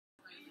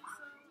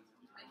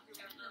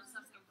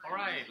All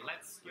right,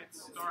 let's get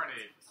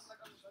started.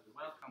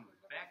 Welcome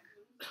back.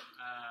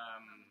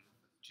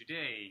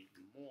 Today,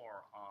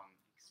 more on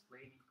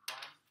explaining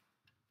crime.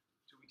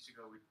 2 weeks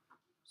ago, we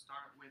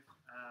started with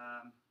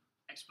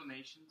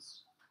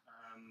explanations.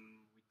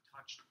 We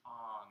touched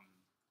on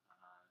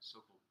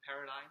so-called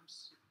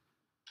paradigms,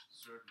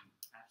 certain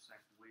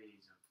abstract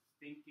ways of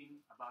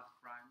thinking about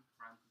crime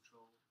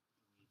control.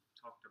 We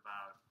talked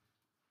about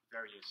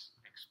various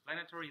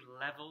explanatory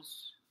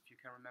levels, if you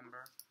can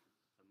remember,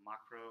 the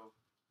macro,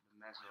 the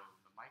meso,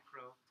 the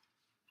micro.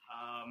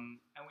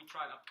 And we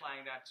tried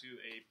applying that to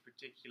a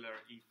particular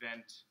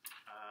event,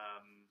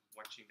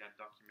 watching that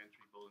documentary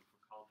Bowling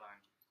for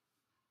Columbine.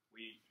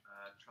 We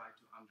tried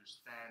to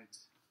understand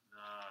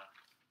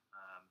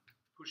the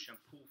push and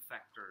pull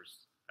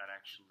factors that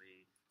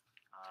actually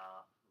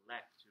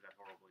led to that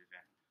horrible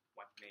event.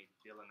 What made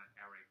Dylan and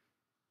Eric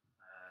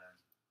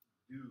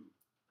do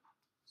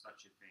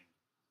such a thing.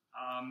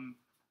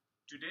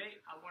 Today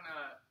I want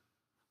to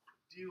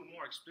deal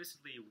more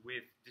explicitly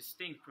with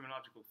distinct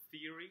criminological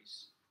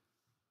theories.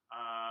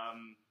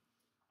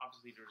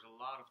 Obviously there's a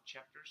lot of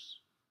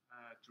chapters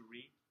to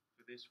read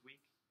for this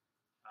week.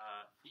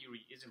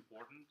 Theory is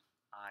important.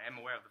 I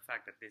am aware of the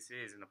fact that this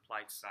is an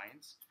applied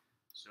science,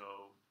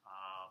 so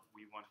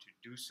we want to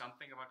do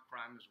something about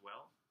crime as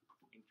well,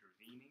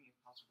 intervening if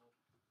possible.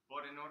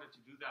 But in order to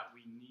do that,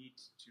 we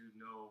need to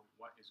know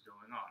what is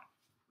going on.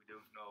 If we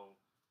don't know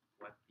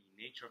what the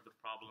nature of the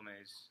problem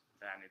is,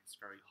 then it's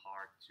very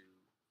hard to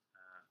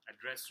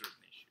address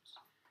certain issues.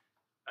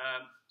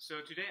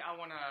 So today I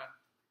want to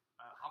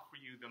offer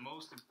you the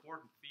most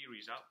important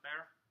theories out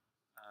there.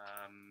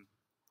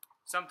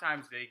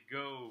 Sometimes they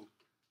go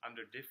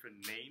under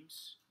different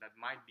names that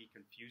might be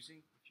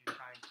confusing if you're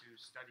trying to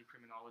study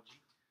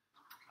criminology.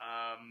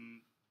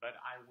 But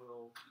I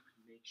will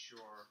make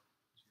sure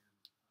to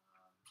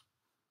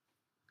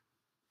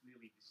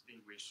clearly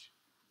distinguish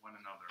one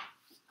another.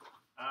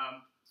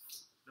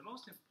 The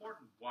most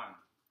important one,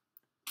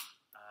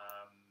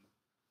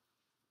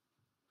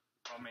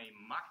 from a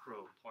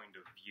macro point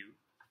of view,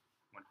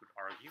 one could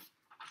argue,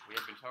 we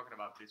have been talking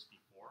about this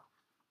before,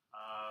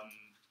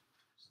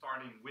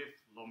 starting with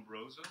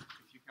Lombroso,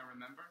 if you can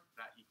remember,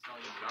 that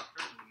Italian doctor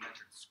who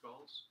measured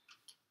skulls.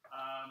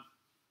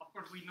 Of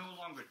course, we no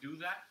longer do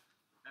that.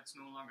 That's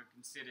no longer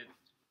considered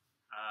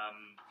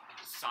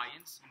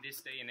science in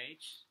this day and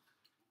age.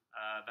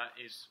 That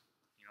is,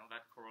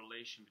 that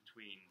correlation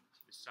between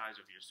the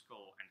size of your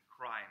skull and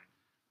crime,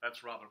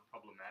 that's rather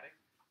problematic.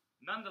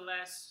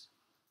 Nonetheless,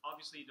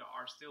 obviously there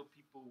are still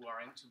people who are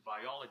into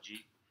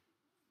biology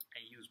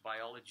and use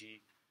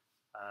biology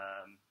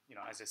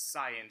as a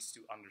science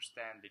to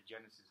understand the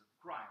genesis of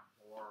crime,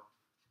 or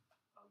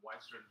why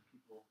certain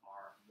people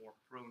are more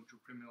prone to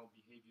criminal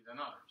behavior than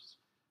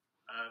others.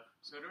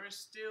 So there is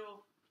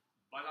still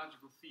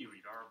biological theory.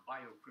 There are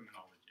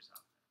biocriminologists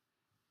out there,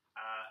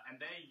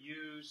 and they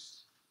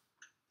use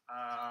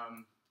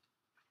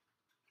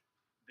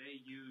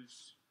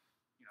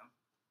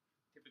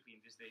typically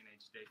in this day and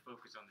age, they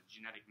focus on the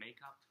genetic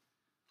makeup,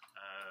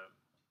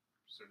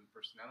 certain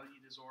personality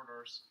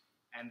disorders,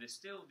 and the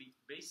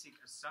basic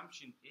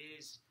assumption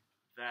is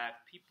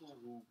that people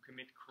who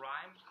commit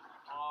crime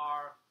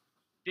are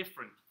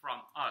different from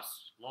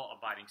us,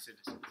 law-abiding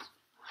citizens.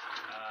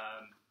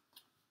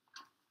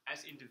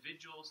 As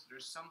individuals,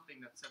 there's something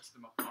that sets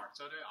them apart.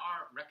 So they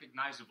are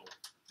recognizable.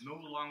 No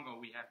longer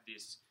we have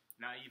this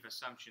naive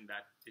assumption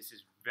that this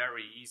is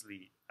very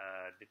easily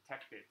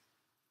detected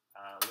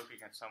looking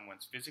at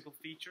someone's physical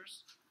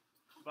features.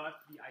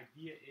 But the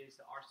idea is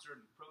there are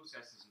certain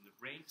processes in the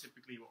brain.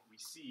 Typically what we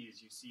see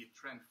is you see a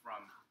trend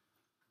from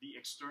the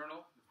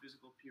external, the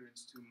physical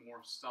appearance, to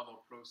more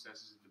subtle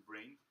processes in the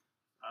brain.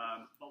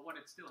 But what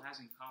it still has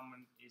in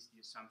common is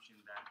the assumption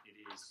that it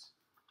is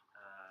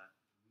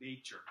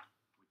nature,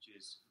 which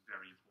is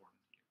very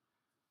important here.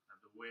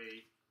 The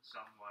way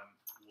someone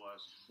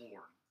was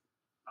born.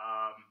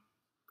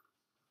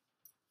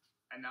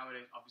 And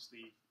nowadays,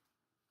 obviously,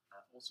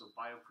 also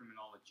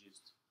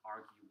biocriminologists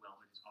argue, well,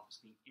 it is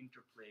obviously an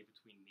interplay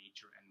between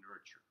nature and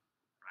nurture,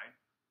 right?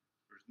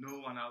 There's no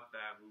one out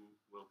there who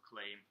will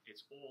claim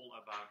it's all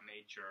about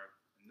nature,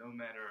 no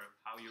matter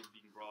how you're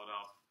being brought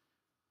up,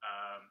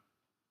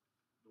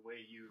 the way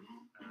you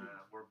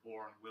were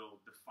born will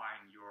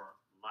define your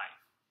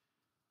life.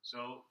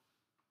 So,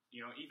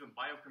 even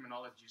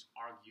biocriminologists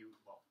argue,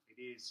 well, it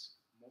is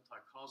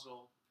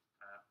multi-causal.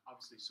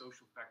 Obviously,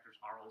 social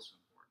factors are also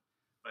important.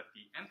 But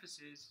the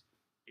emphasis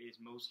is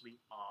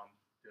mostly on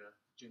the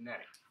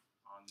genetic,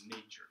 on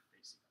nature,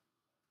 basically.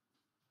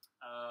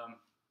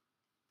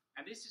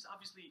 And this is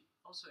obviously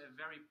also a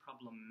very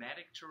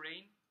problematic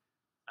terrain.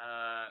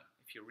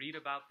 If you read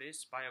about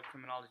this,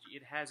 biocriminology,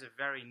 it has a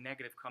very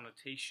negative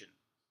connotation.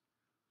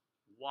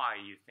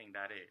 Why do you think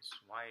that is?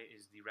 Why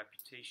is the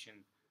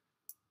reputation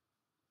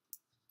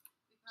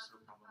so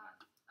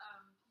problematic?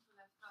 People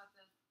have thought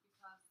that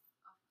because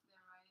of their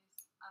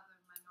race, other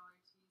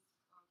minorities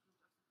or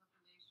groups of the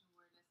population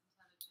were less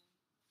intelligent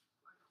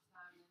or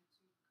determined to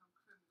become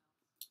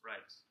criminals.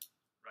 Right.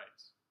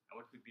 And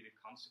what could be the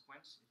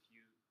consequence if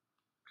you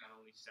not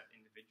only set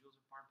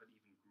individuals apart, but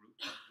even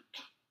groups,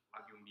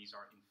 arguing these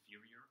are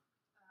inferior.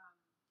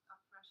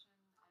 Oppression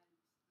and the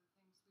things we've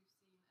seen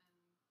in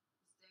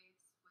the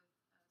States with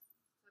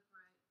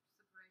separation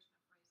of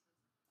races and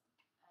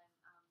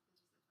the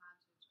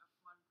disadvantage of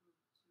one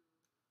group to,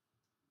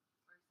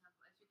 for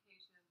example,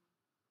 education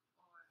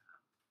or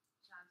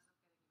chance of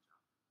getting a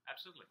job.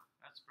 Absolutely.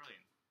 That's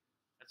brilliant.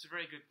 That's a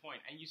very good point.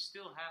 And you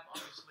still have,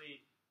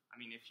 obviously, I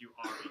mean, if you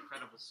are a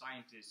credible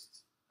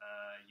scientist,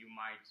 you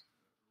might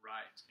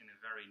write in a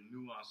very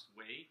nuanced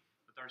way,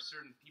 but there are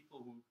certain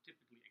people who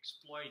typically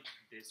exploit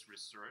this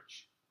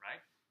research,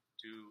 right,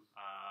 to,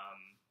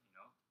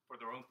 for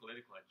their own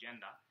political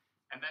agenda.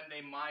 And then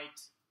they might,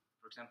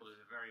 for example,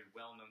 there's a very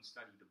well-known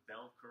study, the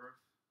bell curve,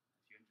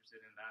 if you're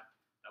interested in that.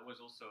 That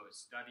was also a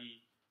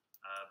study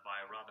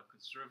by rather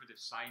conservative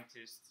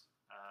scientists,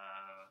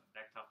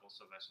 backed up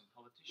also by some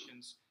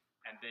politicians,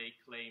 and they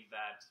claim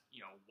that,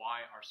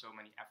 why are so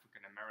many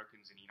African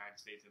Americans in the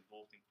United States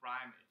involved in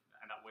crime?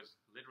 And that was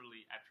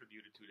literally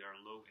attributed to their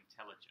low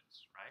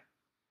intelligence, right?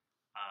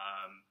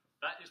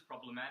 That is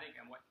problematic,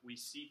 and what we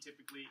see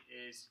typically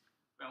is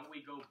when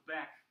we go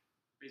back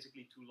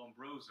basically to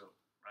Lombroso,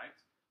 right?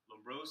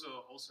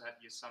 Lombroso also had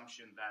the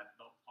assumption that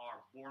there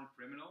are born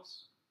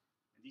criminals,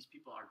 and these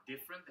people are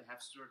different. They have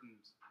certain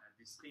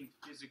distinct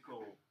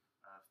physical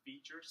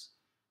features,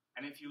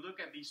 and if you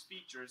look at these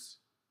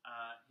features,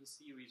 his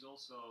theory is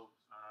also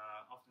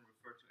often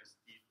referred to as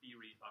the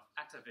theory of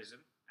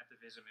atavism.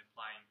 Atavism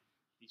implying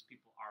these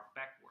people are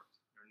backward;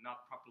 they're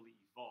not properly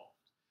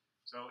evolved.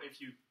 So if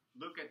you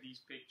look at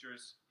these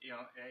pictures, to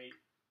a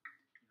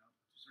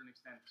certain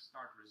extent,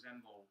 start to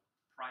resemble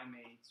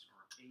primates or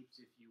apes,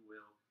 if you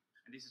will,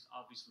 and this is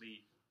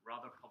obviously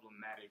rather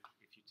problematic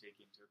if you take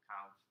into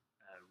account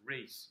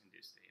race in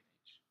this day and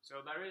age.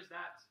 So there is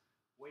that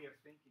way of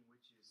thinking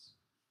which is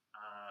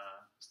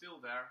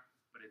still there,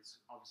 but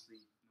it's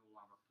obviously no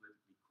longer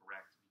politically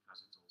correct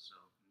because it's also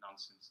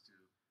nonsense to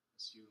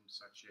assume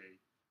such a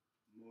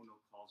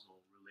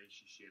monocausal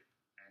relationship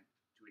and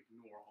to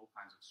ignore all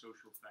kinds of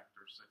social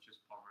factors such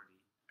as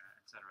poverty,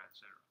 etc.,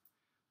 etc.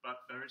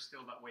 But there is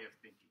still that way of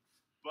thinking.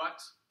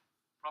 But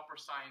proper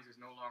science is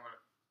no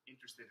longer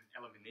interested in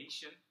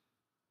elimination.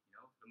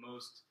 The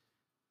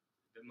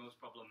most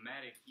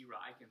problematic era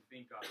I can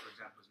think of, for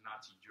example, is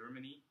Nazi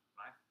Germany,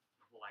 right?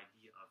 The whole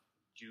idea of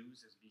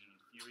Jews as being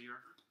inferior.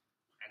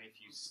 And if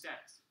you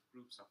set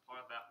groups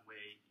apart that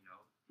way,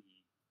 the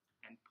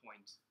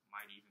endpoint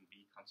might even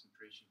be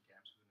concentration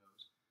camps, who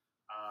knows.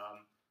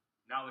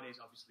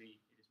 Nowadays, obviously,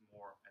 it is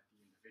more at the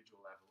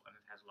individual level, and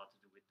it has a lot to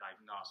do with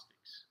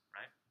diagnostics,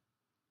 right?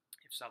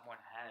 If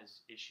someone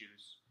has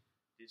issues,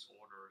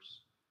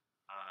 disorders,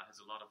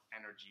 has a lot of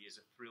energy, is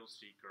a thrill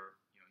seeker,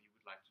 you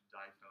would like to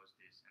diagnose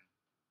this and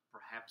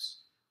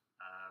perhaps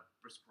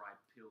prescribe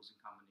pills in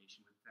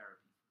combination with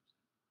therapy, for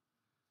example.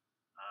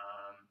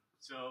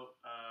 So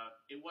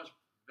it was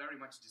very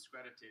much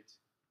discredited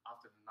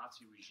after the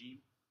Nazi regime,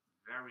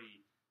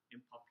 very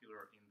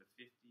unpopular in the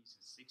 50s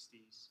and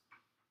 60s.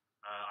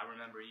 I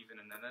remember even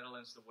in the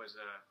Netherlands there was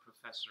a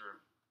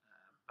professor,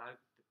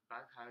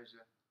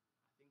 Buikhuizen,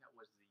 I think that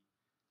was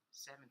the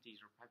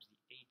 70s or perhaps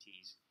the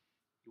 80s.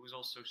 He was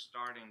also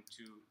starting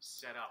to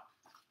set up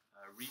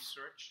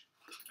research,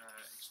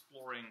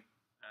 exploring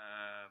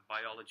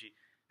biology,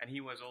 and he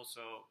was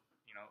also,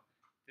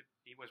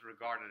 he was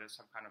regarded as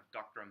some kind of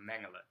Dr.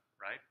 Mengele,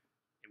 right?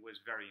 It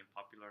was very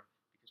unpopular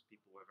because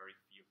people were very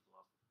fearful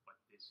of what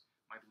this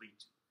might lead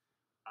to.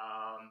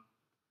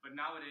 But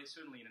nowadays,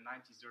 certainly in the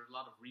 90s, there was a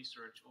lot of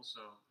research,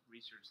 also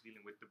research dealing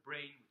with the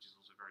brain, which is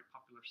also very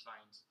popular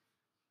science.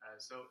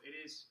 So it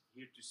is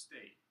here to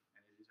stay,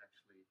 and it is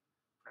actually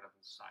credible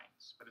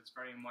science, but it's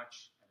very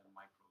much at a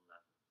micro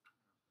level.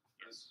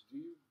 Yes. Do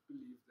you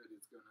believe that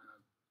it's going to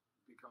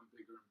become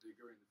bigger and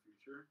bigger in the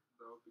future,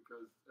 though?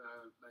 Because,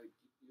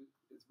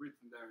 it's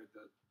written there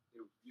that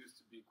it used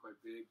to be quite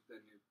big,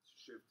 then it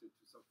shifted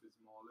to something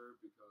smaller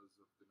because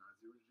of the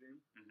Nazi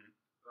regime. Mm-hmm.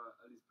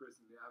 At least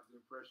personally, I have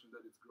the impression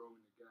that it's growing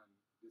again.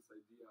 This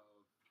idea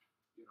of,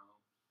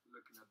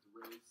 looking at the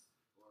race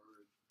or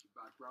the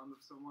background of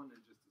someone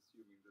and just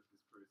assuming that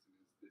this person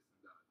is this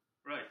and that.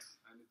 Right.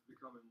 And it's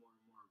becoming more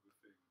and more of a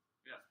thing,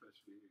 yeah,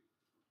 especially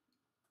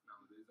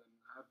nowadays. And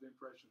I have the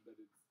impression that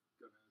it's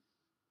going to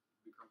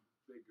become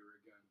bigger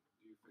again.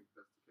 Do you think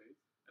that's the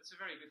case? That's a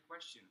very good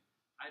question.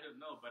 I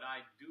don't know, but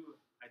I do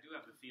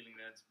have the feeling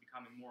that it's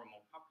becoming more and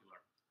more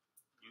popular.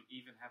 You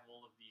even have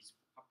all of these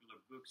popular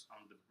books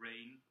on the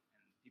brain,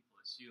 and people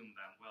assume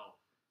that, well,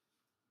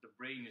 the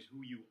brain is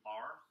who you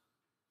are,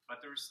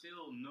 but there is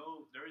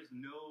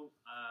no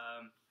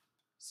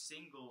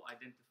single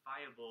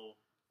identifiable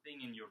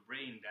thing in your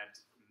brain that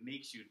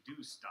makes you do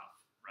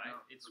stuff, right?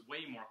 No. It's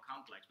way more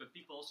complex. But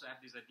people also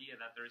have this idea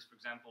that there is, for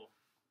example,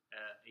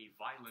 a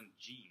violent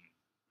gene,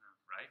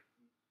 right?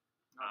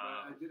 No,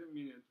 but I didn't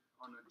mean it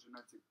on a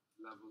genetic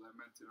level. I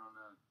meant it on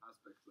an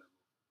aspect level.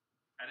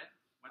 At it?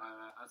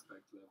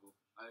 Aspect level.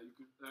 I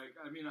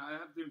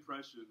have the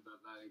impression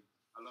that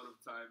a lot of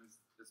times,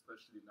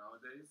 especially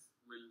nowadays,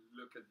 we'll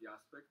look at the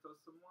aspect of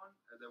someone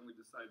and then we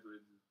decide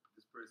whether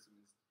this person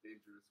is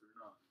dangerous or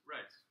not.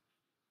 Right.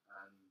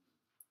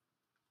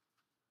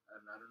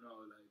 And I don't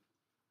know, like,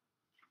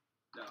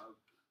 yeah,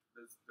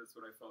 that's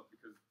what I thought,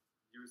 because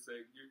you were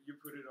saying you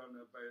put it on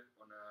a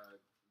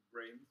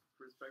brain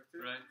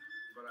perspective, Right.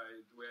 but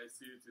the way I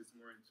see it is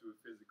more into a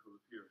physical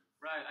appearance.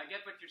 Right, I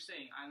get what you're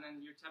saying, and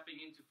then you're tapping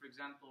into, for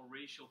example,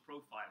 racial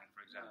profiling,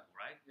 for example,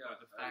 right? Yeah, Or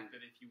the fact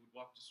that if you would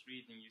walk the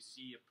street and you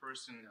see a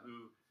person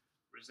who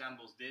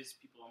resembles this,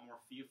 people are more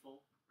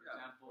fearful, for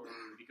example,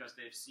 because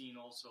they've seen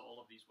also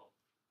all of these, well,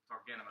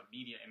 talk again about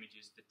media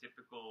images, the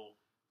typical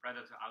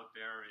predator out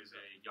there is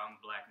a young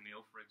black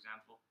male, for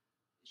example.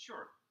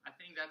 Sure, I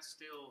think that's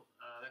still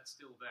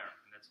there,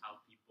 and that's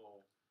how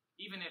people,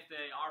 even if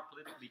they are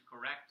politically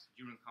correct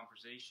during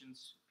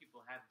conversations,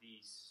 people have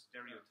these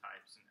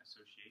stereotypes and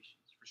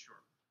associations, for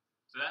sure.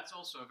 So that's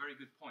also a very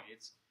good point.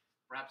 It's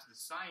perhaps the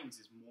science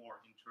is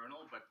more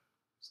internal, but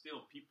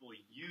still people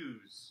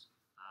use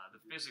the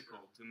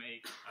physical to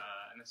make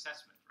an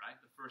assessment, right?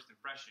 The first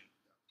impression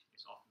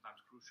is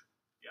oftentimes crucial.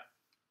 Yeah,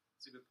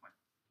 it's a good point.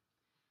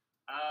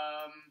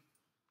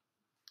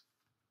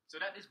 So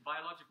that is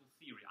biological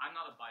theory. I'm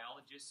not a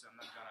biologist, so I'm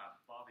not going to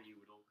bother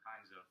you with all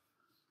kinds of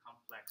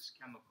complex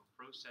chemical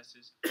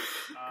processes.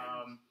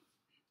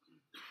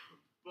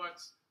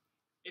 But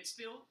it's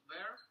still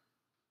there.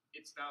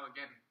 It's now,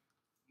 again,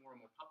 more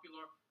and more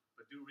popular,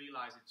 but do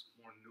realize it's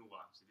more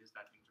nuanced. It is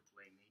that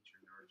interplay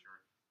nature, nurture,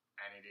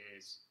 and it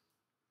is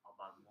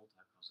about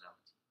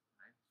multi-causality,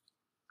 right?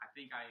 I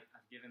think I've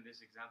given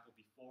this example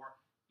before.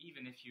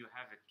 Even if you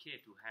have a kid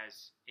who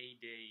has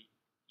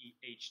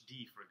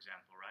ADHD, for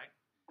example, right?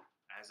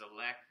 Has a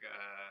lack,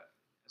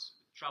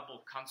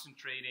 trouble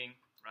concentrating,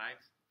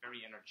 right?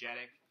 Very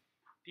energetic.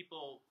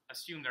 People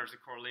assume there's a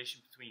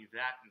correlation between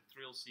that and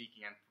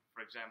thrill-seeking and,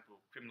 for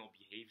example, criminal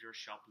behavior,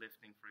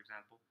 shoplifting, for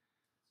example.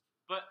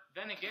 But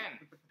then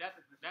again,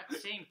 that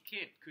same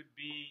kid could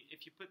be,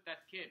 if you put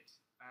that kid,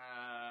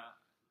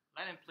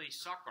 let him play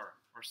soccer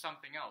or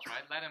something else,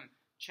 right? Let him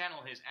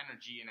channel his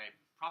energy in a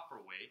proper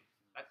way.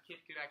 That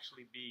kid could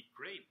actually be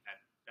great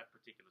at that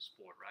particular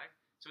sport, right?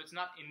 So it's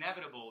not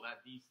inevitable that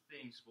these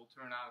things will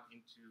turn out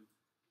into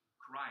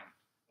crime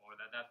or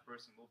that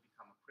person will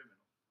become a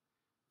criminal.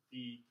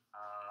 The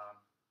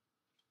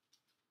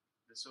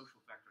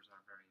social factors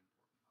are very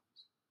important,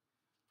 obviously.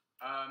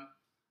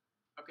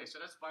 Okay, so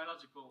that's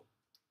biological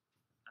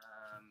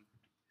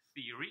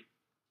theory,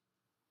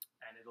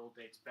 and it all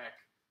dates back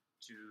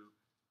to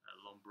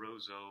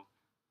Lombroso,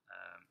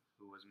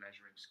 who was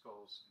measuring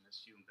skulls and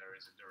assumed there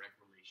is a direct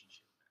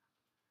relationship there.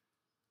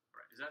 All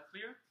right, is that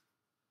clear?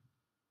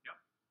 Yeah.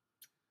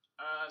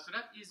 So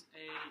that is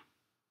a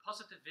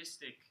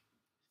positivistic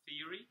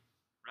theory,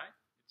 right?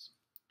 It's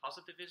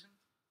positivism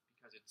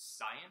because it's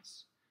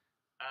science,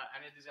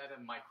 and it is at a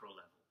micro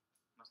level.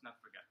 Must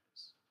not forget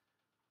this.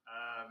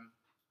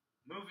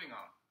 Moving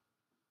on.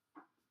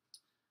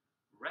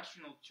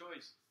 Rational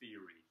choice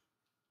theory,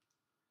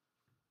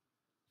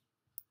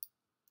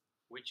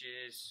 which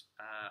is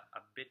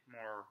a bit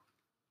more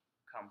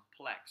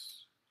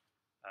complex,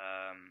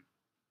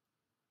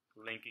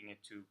 linking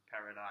it to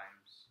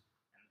paradigms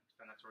and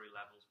explanatory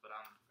levels, but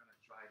I'm going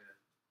to try to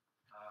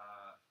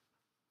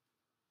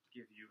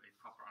give you a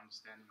proper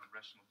understanding of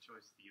rational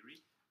choice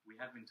theory. We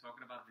have been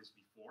talking about this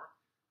before.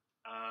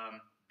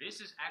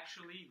 This is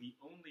actually the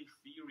only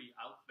theory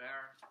out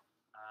there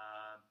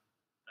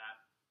that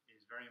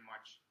is very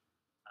much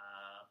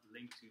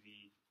linked to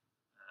the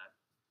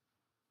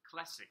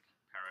classic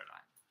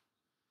paradigm.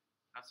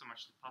 Not so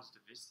much the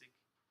positivistic,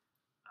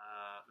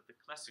 but the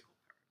classical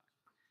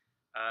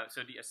paradigm.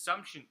 So the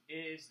assumption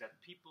is that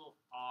people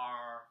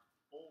are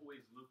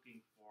always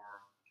looking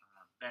for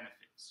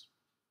benefits,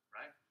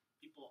 right?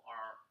 People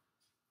are,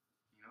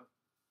 a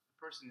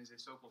person is a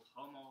so-called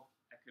homo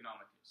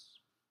economicus.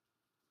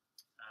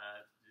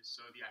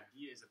 So the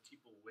idea is that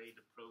people weigh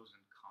the pros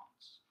and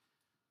cons.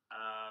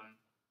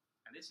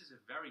 And this is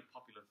a very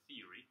popular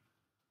theory,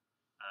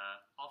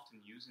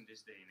 often used in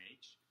this day and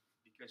age,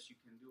 because you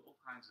can do all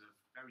kinds of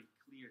very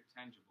clear,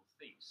 tangible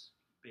things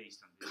based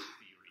on this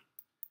theory.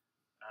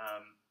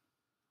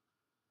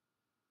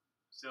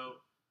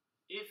 So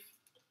if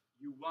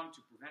you want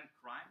to prevent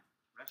crime,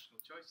 rational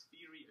choice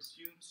theory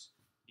assumes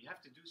you have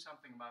to do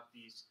something about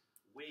these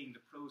weighing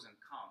the pros and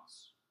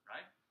cons,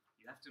 right?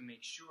 You have to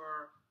make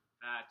sure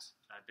that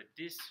the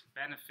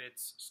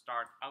disbenefits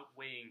start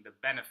outweighing the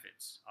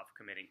benefits of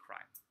committing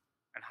crime.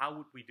 And how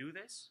would we do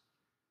this?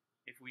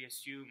 If we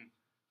assume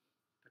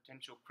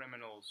potential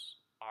criminals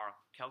are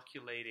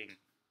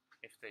calculating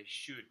if they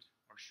should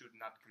or should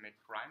not commit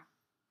crime,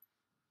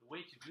 the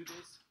way to do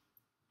this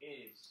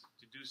is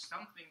to do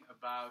something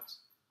about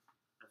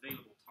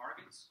available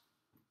targets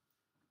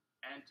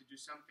and to do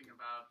something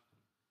about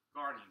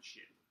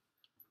guardianship.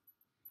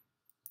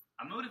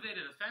 A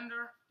motivated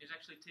offender is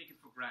actually taken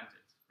for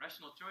granted.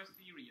 Rational choice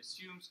theory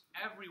assumes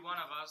every one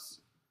of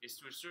us is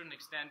to a certain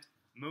extent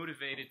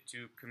motivated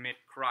to commit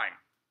crime,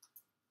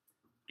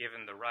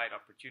 given the right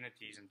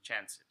opportunities and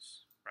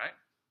chances, right?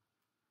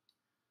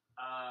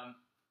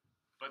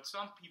 But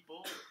some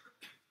people,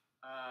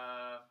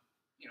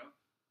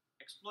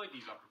 exploit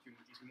these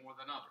opportunities more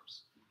than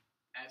others.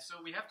 And so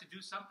we have to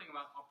do something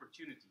about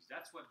opportunities.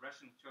 That's what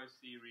rational choice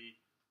theory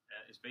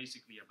is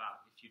basically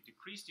about. If you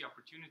decrease the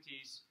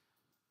opportunities,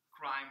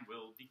 crime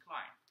will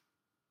decline,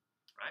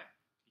 right?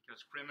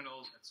 Because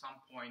criminals at some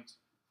point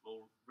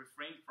will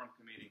refrain from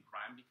committing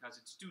crime because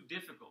it's too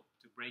difficult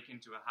to break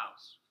into a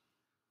house,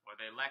 or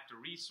they lack the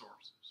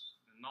resources,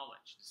 the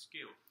knowledge, the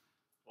skill,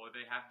 or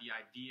they have the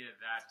idea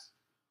that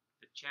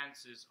the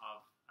chances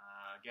of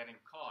getting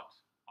caught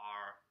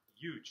are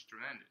huge,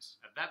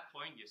 tremendous. At that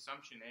point, the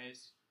assumption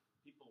is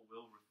people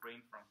will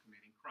refrain from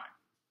committing crime.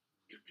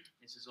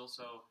 This is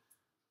also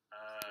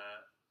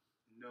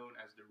known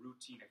as the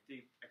routine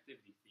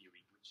activity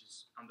theory, which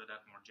is under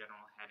that more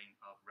general heading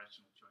of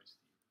rational choice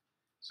theory.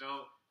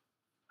 So,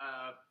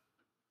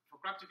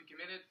 for crime to be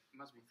committed, it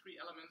must be three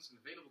elements: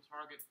 an available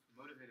target, a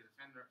motivated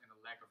offender, and a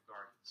lack of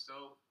guardians.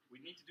 So,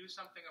 we need to do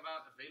something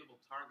about available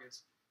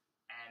targets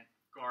and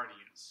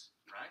guardians,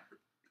 right?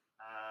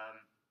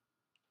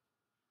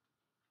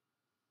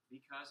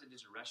 Because it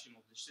is a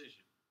rational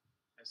decision.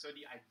 And so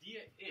the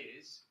idea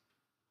is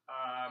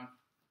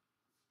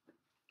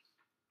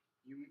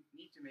you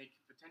need to make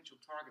potential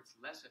targets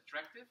less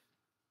attractive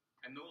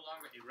and no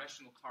longer a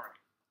rational target.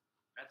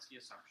 That's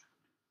the assumption,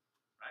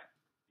 right?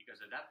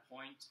 Because at that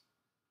point,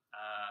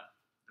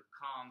 the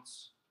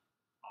cons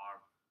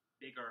are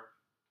bigger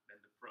than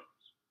the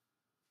pros.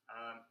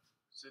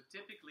 So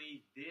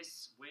typically,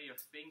 this way of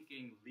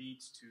thinking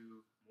leads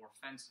to more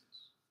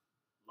fences,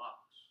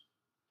 locks,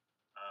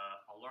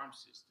 alarm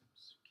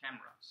systems,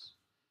 cameras.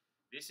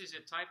 This is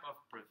a type of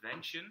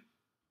prevention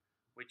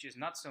which is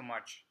not so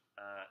much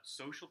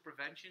social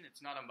prevention.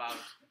 It's not about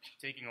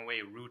taking away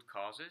root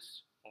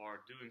causes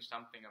or doing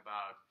something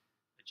about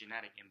a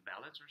genetic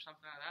imbalance or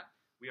something like that.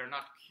 We are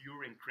not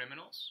curing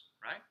criminals,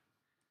 right?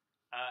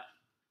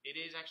 It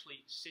is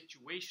actually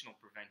situational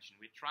prevention.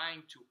 We're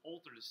trying to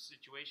alter the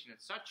situation in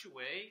such a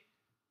way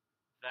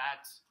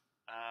that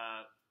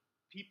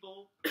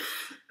people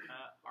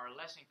are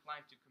less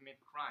inclined to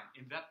commit crime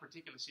in that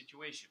particular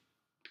situation.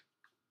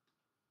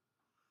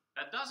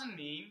 That doesn't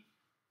mean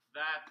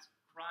that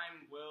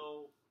crime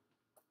will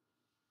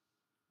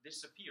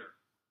disappear.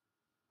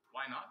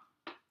 Why not?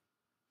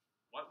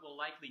 What will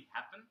likely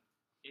happen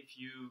if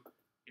you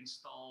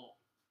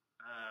install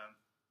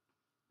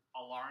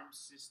alarm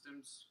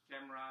systems,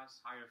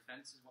 cameras, higher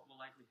fences? What will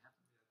likely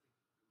happen?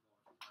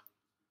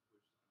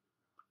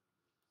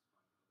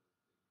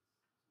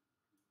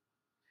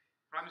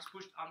 Crime is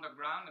pushed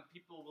underground and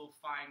people will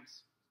find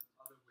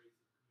Other ways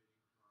of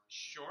committing crime.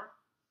 Sure,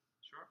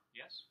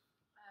 yes.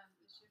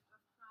 The shift of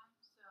crime.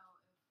 So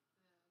if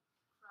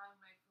the crime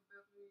rate for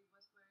burglary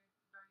was very,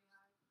 very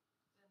high,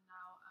 then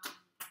now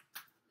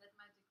that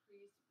might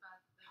decrease, but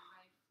the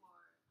rate for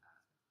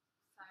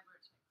cyber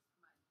attacks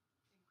might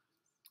increase.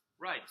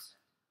 Right.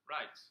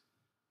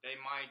 They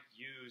might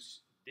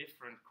use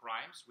different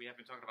crimes. We have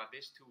been talking about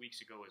this 2 weeks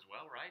ago as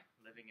well, right?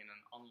 Living in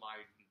an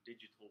online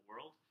digital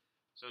world.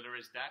 So there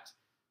is that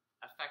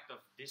effect of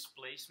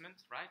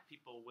displacement, right?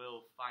 People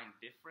will find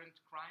different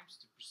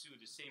crimes to pursue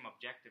the same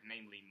objective,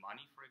 namely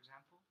money, for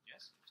example.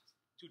 Yes, it's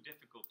too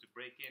difficult to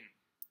break in,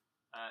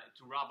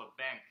 to rob a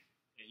bank,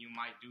 and you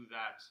might do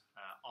that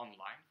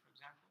online, for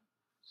example.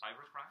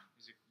 Cybercrime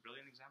is a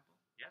brilliant example.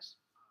 Yes?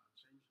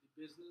 Change the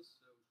business,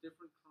 so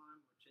different crime,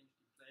 or change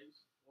the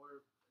place,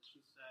 or as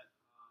she said,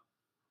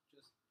 we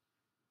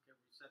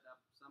set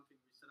up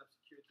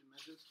security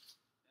measures,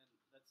 and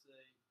let's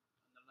say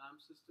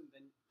alarm system,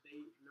 then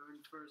they learn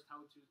first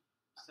how to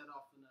set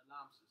off an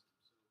alarm system.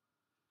 So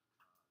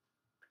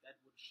that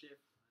would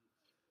shift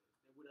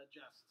and they would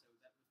adjust. So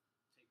that would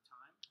take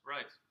time.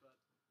 Right. But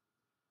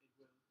it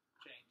will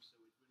change,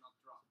 so it will not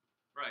drop.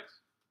 Right.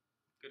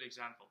 Good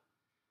example.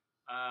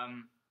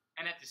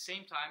 And at the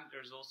same time,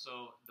 there's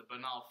also the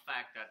banal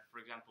fact that,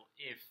 for example,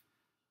 if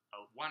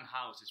one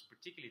house is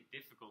particularly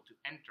difficult to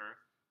enter,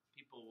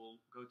 people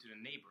will go to the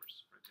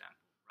neighbors, for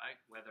example. Right?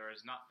 Where there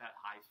is not that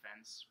high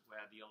fence,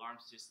 where the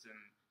alarm system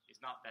is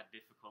not that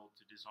difficult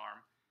to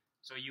disarm.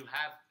 So you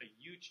have a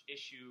huge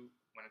issue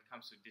when it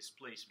comes to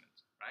displacement,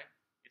 right?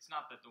 It's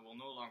not that there will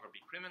no longer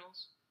be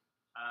criminals,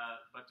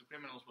 but the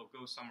criminals will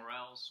go somewhere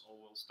else or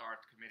will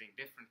start committing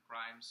different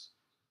crimes.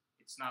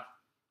 It's not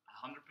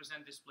 100%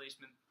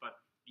 displacement, but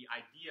the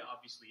idea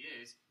obviously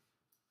is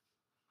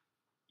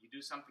you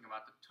do something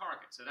about the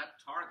target. So that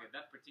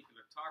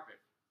particular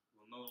target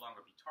will no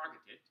longer be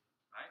targeted,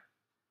 right?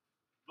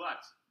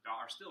 But there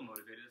are still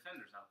motivated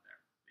offenders out there.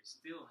 They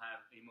still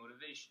have a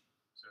motivation,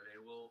 so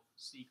they will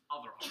seek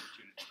other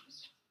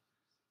opportunities.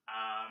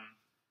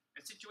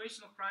 And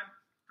situational crime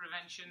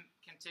prevention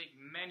can take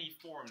many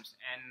forms,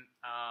 and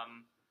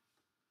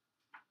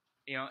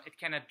it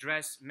can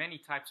address many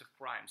types of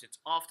crimes. It's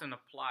often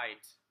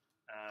applied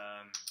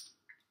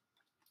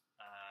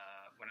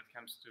when it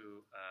comes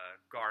to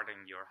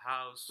guarding your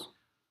house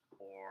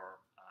or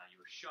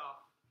your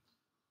shop,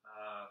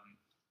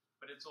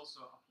 but it's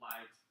also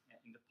applied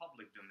in the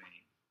public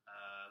domain.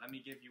 Let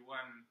me give you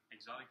one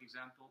exotic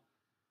example.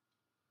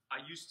 I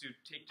used to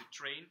take the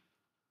train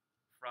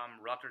from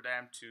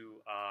Rotterdam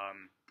to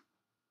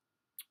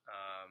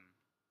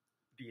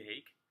The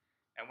Hague,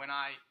 and when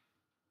I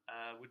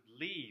would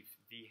leave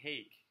The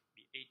Hague,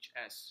 the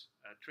HS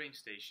train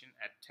station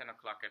at 10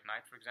 o'clock at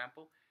night, for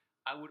example,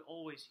 I would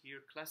always hear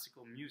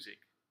classical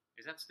music.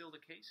 Is that still the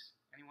case?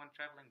 Anyone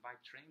traveling by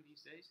train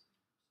these days?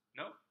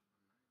 No?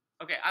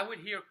 Okay, I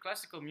would hear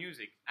classical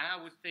music, and I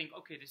would think,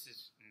 okay, this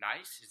is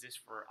nice. Is this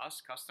for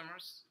us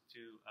customers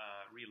to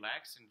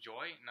relax,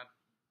 enjoy, not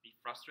be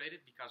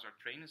frustrated because our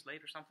train is late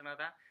or something like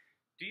that?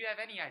 Do you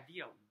have any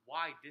idea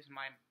why this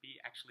might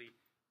be actually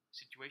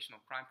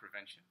situational crime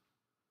prevention?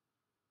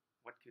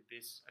 What could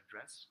this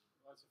address?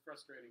 Well, it's a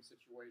frustrating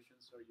situation,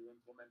 so you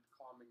implement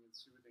calming and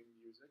soothing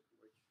music,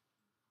 which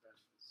then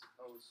is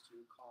supposed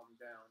to calm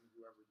down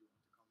whoever you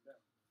want to calm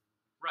down.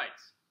 Right,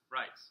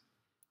 right.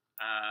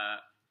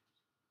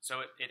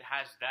 So it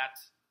has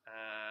that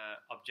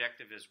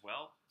objective as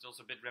well. It's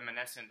also a bit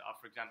reminiscent of,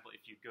 for example,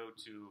 if you go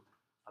to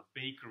a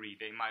bakery,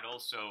 they might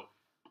also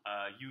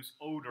use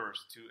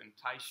odors to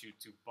entice you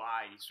to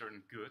buy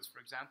certain goods,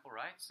 for example,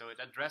 right? So it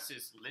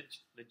addresses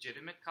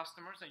legitimate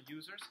customers and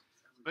users,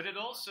 but it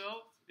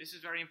also, this is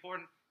very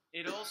important,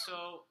 it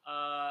also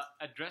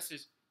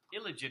addresses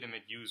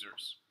illegitimate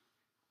users.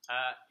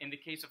 In the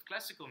case of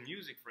classical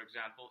music, for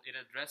example, it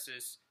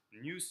addresses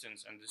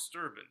nuisance and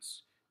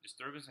disturbance.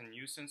 Disturbance and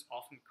nuisance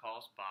often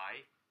caused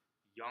by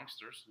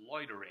youngsters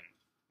loitering,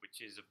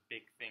 which is a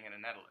big thing in the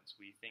Netherlands.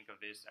 We think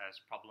of this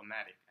as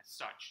problematic as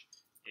such.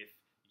 If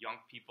young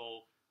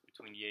people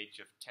between the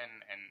age of 10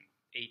 and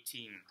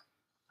 18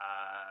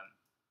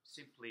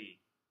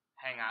 simply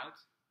hang out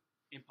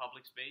in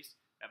public space,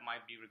 that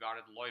might be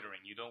regarded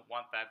loitering. You don't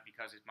want that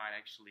because it might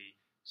actually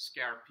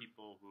scare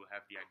people who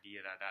have the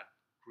idea that that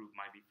group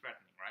might be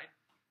threatening, right?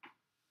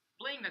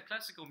 Playing the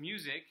classical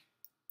music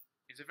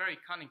is a very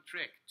cunning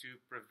trick to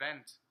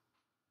prevent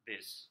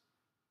this,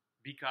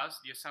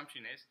 because the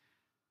assumption is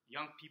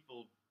young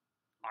people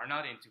are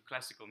not into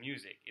classical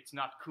music. It's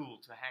not cool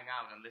to hang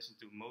out and listen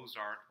to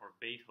Mozart or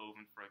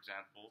Beethoven, for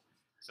example.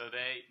 So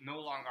they're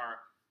no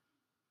longer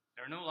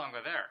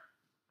there,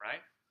 right?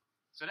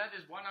 So that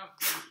is one of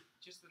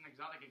just an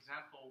exotic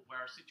example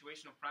where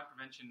situational crime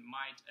prevention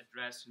might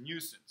address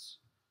nuisance.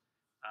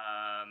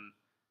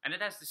 And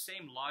it has the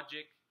same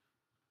logic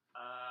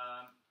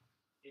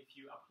if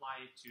you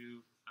apply it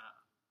to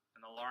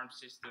an alarm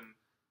system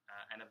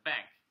and a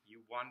bank.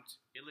 You want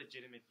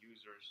illegitimate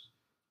users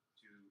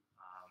to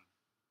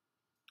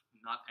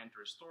not enter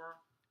a store,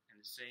 and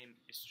the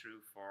same is true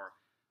for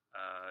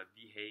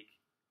The Hague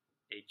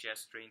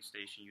HS train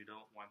station. You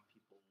don't want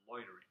people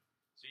loitering.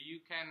 So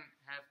you can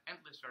have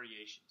endless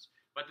variations.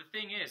 But the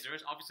thing is, there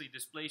is obviously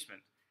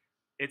displacement.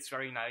 It's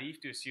very naive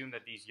to assume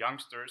that these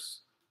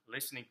youngsters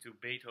listening to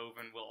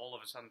Beethoven will all of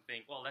a sudden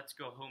think, well, let's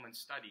go home and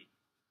study,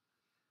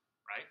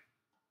 right?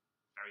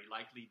 Very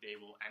likely they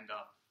will end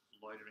up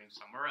loitering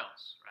somewhere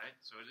else, right?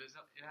 So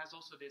it has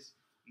also this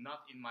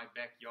not in my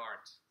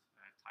backyard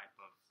type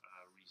of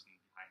reasoning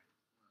behind it.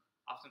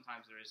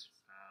 Oftentimes there is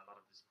a lot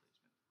of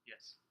displacement.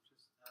 Yes?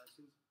 Just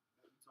since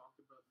what we talked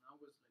about now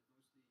was like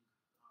mostly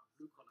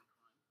blue-collar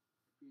crime.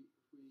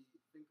 If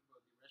we think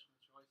about the rational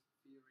choice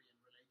theory and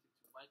relate it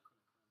to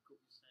white-collar crime,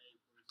 could we say,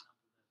 for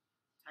example,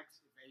 that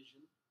tax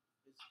evasion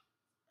is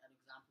an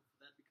example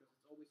for that, because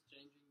it's always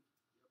changing,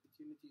 the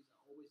opportunities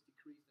are always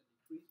decreased and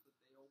decreased, but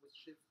they always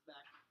shift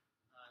back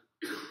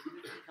to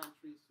different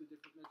countries, to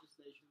different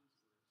legislations.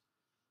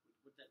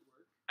 Would that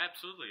work?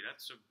 Absolutely,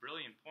 that's a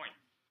brilliant point.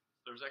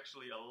 There's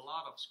actually a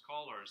lot of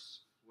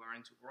scholars who are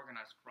into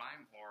organized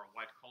crime or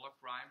white-collar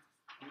crime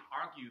who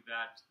argue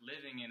that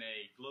living in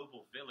a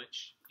global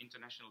village,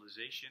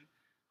 internationalization,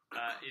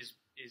 is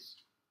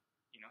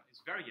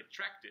very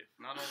attractive,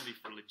 not only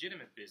for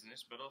legitimate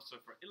business, but also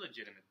for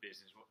illegitimate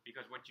business.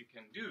 Because what you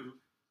can do,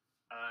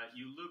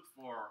 you look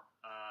for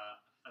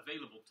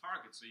available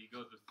targets. So you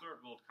go to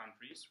third world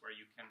countries where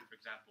you can, for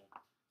example,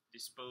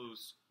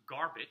 dispose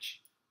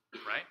garbage,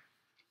 right?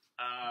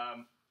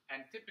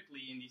 And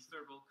typically in these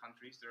third world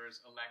countries, there is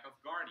a lack of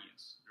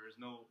guardians. There is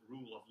no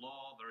rule of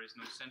law. There is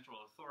no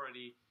central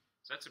authority.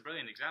 So that's a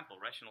brilliant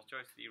example. Rational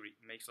choice theory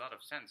makes a lot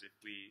of sense if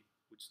we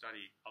would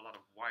study a lot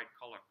of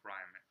white-collar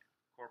crime,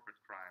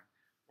 corporate crime,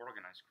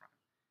 organized crime.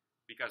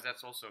 Because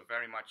that's also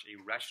very much a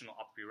rational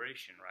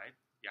operation, right?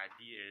 The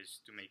idea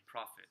is to make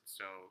profit.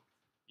 So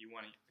you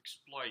want to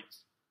exploit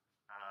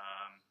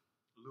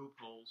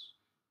loopholes.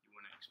 You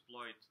want to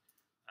exploit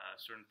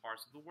certain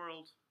parts of the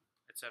world,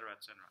 etc.,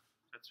 etc.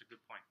 That's a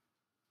good point.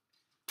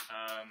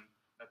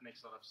 That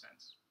makes a lot of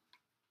sense.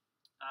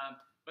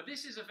 But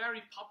this is a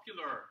very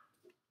popular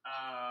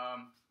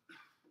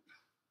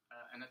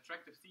an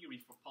attractive theory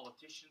for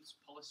politicians,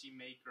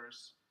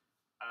 policymakers,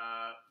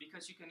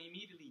 because you can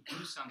immediately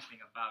do something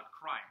about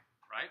crime,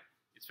 right?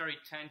 It's very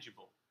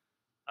tangible.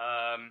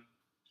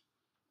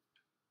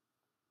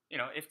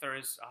 If there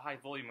is a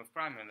high volume of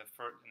crime in a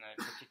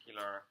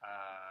particular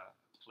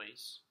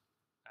place,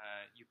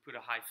 you put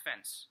a high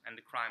fence, and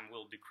the crime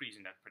will decrease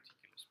in that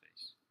particular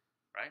space,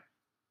 right?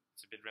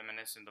 It's a bit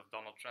reminiscent of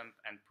Donald Trump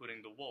and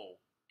putting the wall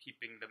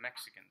keeping the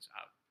Mexicans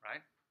out,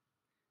 right?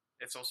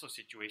 It's also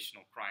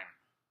situational crime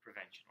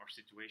prevention or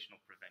situational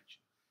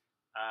prevention.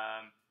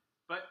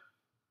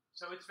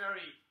 So it's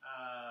very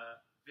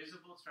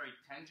visible, it's very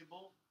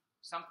tangible.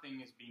 Something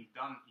is being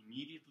done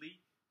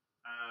immediately,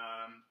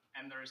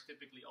 and there is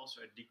typically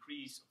also a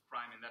decrease of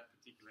crime in that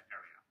particular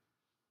area.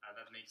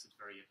 That makes it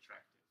very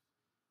attractive.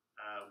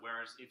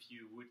 Whereas if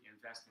you would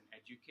invest in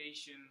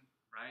education,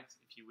 right,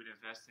 if you would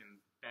invest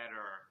in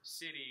better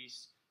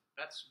cities,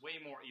 that's way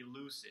more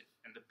elusive,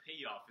 and the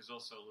payoff is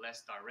also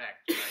less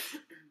direct,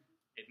 right?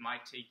 It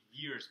might take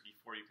years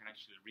before you can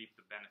actually reap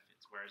the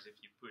benefits. Whereas if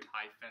you put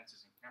high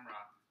fences and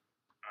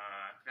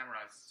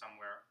cameras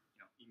somewhere,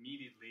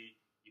 immediately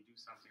you do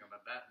something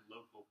about that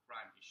local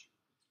crime issue.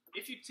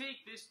 If you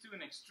take this to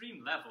an extreme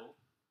level,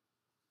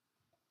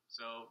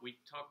 so we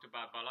talked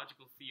about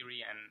biological theory,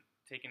 and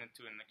taking it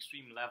to an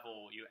extreme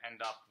level, you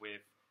end up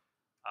with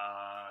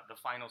the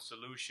final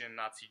solution,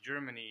 Nazi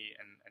Germany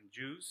and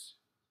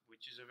Jews,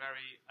 which is a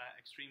very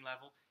extreme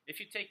level. If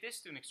you take this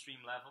to an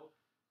extreme level,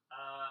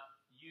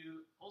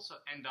 you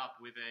also end up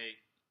with a,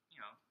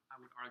 I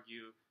would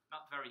argue,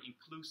 not very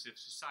inclusive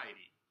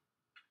society.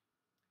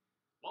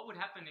 What would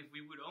happen if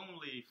we would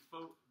only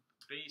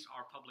base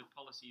our public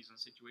policies on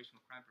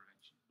situational crime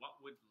prevention? What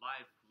would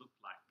life look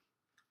like?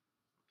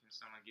 Can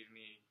someone give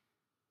me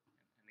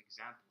an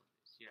example of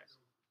this?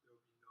 Yes. There will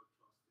be no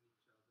trust in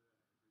each other.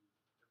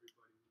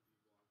 Everybody will be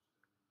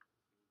watched and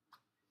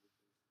will be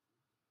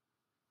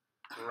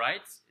controlled.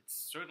 Right. It's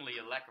certainly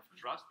a lack of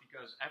trust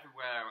because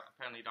everywhere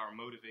apparently there are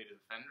motivated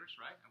offenders,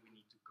 right? And we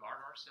need to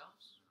guard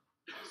ourselves.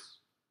 Yes.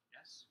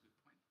 Yes. Good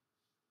point.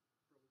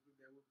 Probably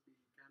there would be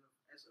kind of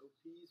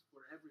SOPs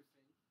for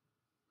everything.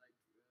 Like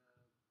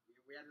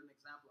we had an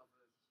example of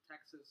a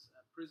Texas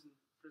prison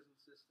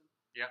system.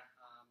 Yeah.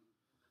 In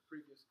the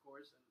previous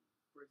course, and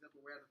for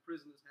example, where the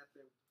prisoners had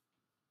the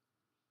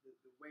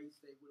ways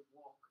they would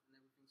walk and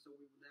everything, so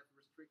we would have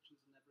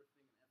restrictions and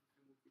everything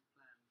would be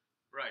planned.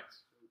 Right.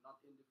 So not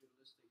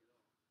individualistic at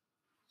all.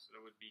 So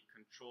there would be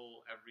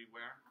control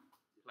everywhere,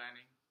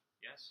 planning.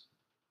 Yes.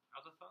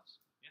 Other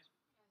thoughts? Yes.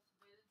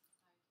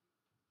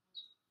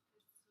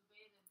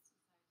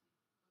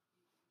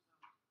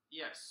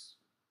 Yes,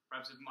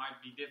 perhaps it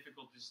might be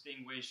difficult to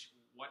distinguish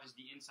what is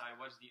the inside,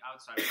 what is the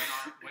outside.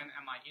 When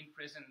am I in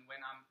prison? When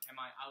am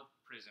I out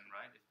prison?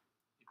 Right?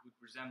 It would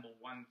resemble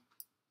one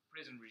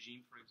prison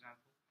regime, for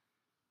example.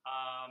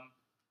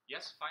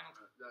 Yes. Final.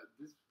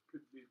 This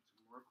could lead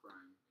to more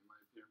crime, in my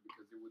opinion,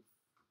 because it would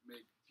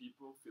make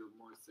people feel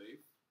more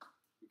safe.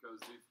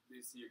 Because if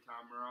they see a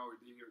camera or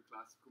they hear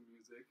classical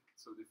music,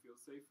 so they feel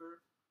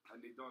safer,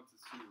 and they don't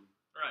assume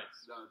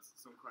that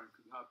some crime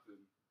could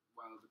happen.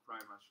 While the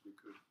crime actually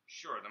could.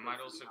 Sure, there might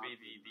also be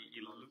the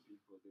illusion.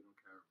 People, they don't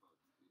care about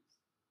these.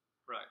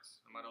 Right.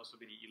 There might also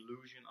be the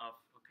illusion of,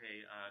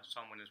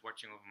 someone is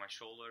watching over my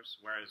shoulders,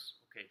 whereas,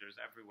 there's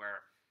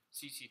everywhere.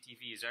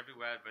 CCTV is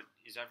everywhere, but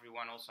is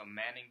everyone also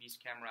manning these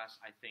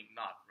cameras? I think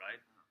not, right?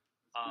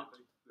 It's a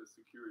bit like the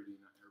security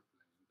in an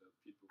airplane, that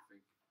people think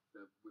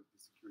that with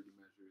the security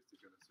measures they're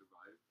going to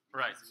survive.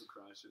 Right. This is a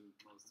crash, and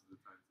most of the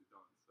time they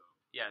don't. So.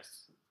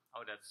 Yes.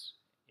 Oh, that's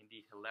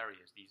indeed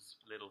hilarious,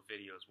 these little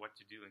videos, what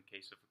to do in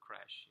case of a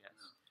crash. Yes.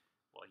 Yeah.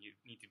 Well, you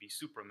need to be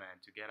Superman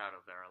to get out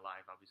of there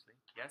alive, obviously.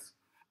 Yes?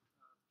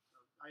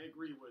 I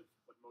agree with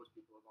what most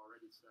people have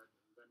already said.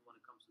 And then when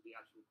it comes to the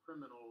actual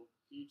criminal,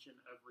 each and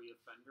every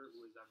offender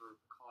who is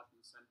ever caught and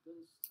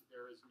sentenced,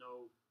 there are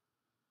no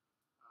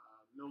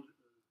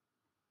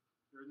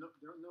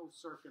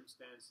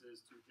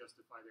circumstances to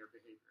justify their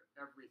behavior.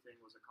 Everything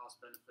was a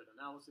cost-benefit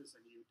analysis,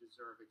 and you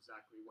deserve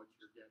exactly what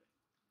you're getting.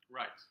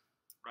 Right.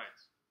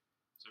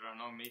 So there are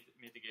no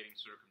mitigating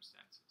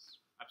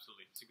circumstances.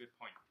 Absolutely, it's a good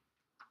point.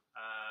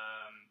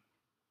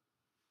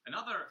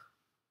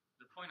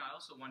 The point I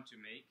also want to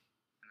make,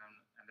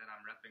 and then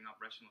I'm wrapping up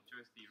rational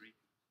choice theory.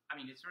 I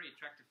mean, it's very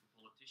attractive for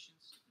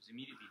politicians. There's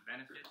immediately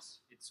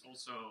benefits. It's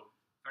also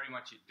very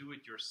much a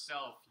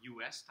do-it-yourself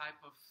US type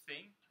of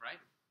thing, right?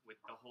 With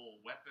the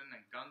whole weapon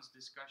and guns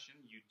discussion,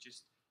 you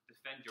just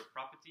defend your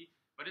property.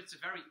 But it's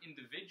a very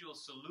individual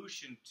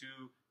solution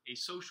to a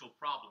social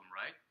problem,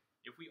 right?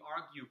 If we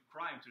argue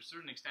crime to a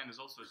certain extent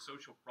is also a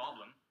social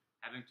problem,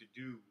 having to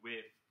do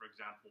with, for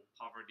example,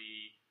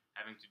 poverty,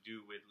 having to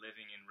do with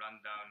living in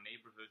rundown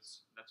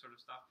neighborhoods, that sort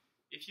of stuff.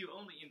 If you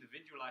only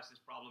individualize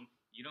this problem,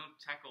 you don't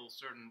tackle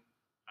certain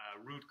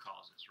root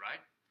causes, right?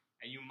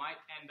 And you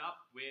might end up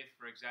with,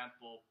 for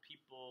example,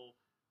 people,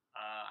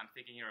 I'm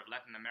thinking here of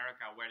Latin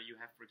America, where you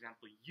have, for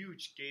example,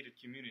 huge gated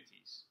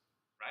communities,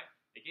 right?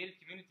 A gated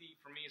community,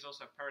 for me, is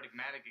also a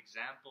paradigmatic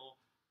example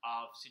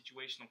of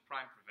situational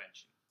crime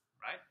prevention,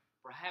 right?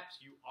 Perhaps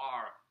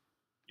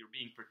you're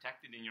being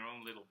protected in your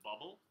own little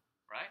bubble,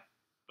 right?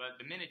 But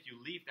the minute you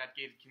leave that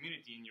gated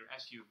community in your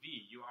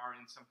SUV, you are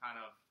in some kind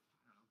of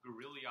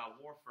guerrilla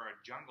warfare,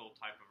 jungle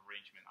type of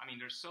arrangement. I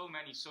mean, there's so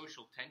many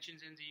social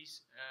tensions in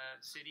these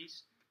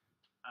cities,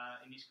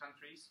 in these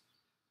countries,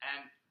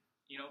 and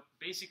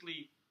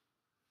basically,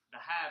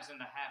 the haves and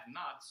the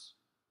have-nots,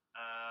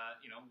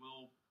 there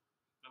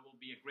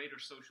will be a greater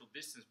social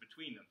distance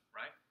between them,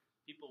 right?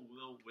 people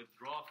will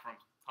withdraw from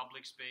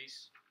public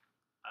space,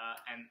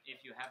 and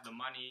if you have the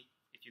money,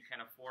 if you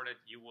can afford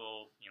it, you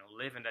will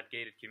live in that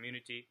gated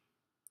community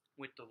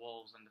with the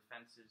walls and the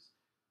fences.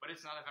 But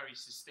it's not a very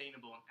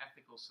sustainable and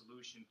ethical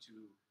solution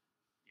to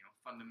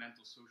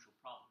fundamental social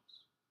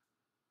problems.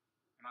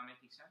 Am I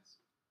making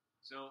sense?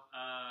 So,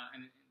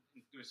 and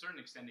to a certain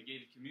extent, the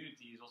gated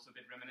community is also a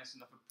bit reminiscent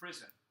of a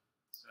prison.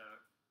 So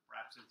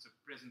perhaps it's a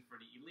prison for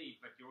the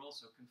elite, but you're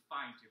also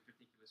confined to a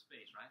particular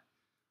space, right?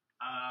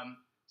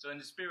 So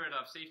in the spirit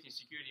of safety and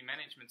security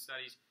management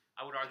studies,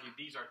 I would argue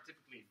these are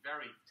typically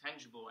very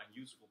tangible and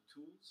useful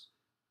tools,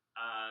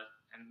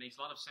 and it makes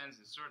a lot of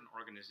sense in certain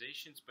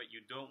organizations, but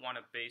you don't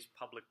want to base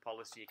public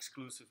policy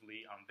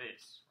exclusively on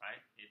this,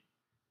 right? It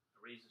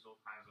raises all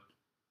kinds of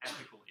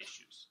ethical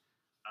issues.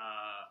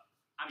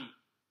 I mean,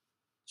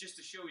 just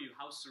to show you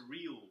how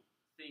surreal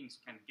things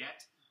can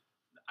get,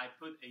 I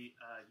put a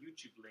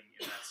YouTube link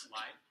in that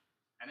slide,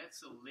 and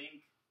it's a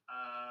link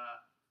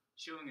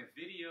showing a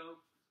video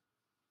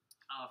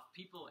of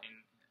people in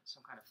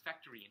some kind of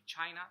factory in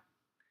China,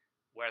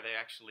 where they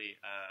actually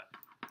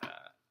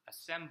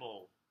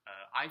assemble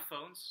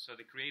iPhones. So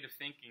the creative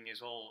thinking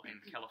is all in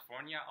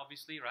California,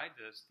 obviously, right?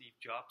 The Steve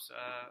Jobs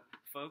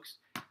folks.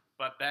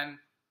 But then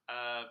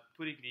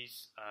putting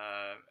these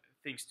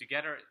things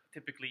together,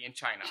 typically in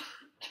China.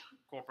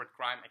 Corporate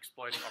crime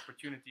exploiting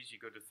opportunities. You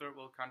go to third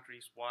world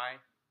countries.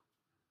 Why?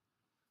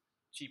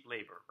 Cheap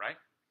labor, right?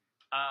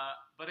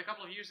 But a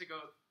couple of years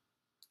ago,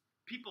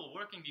 people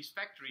working these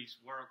factories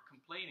were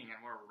complaining and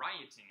were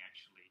rioting,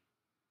 actually,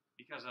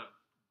 because of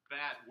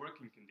bad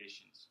working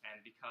conditions and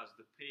because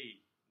the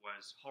pay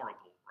was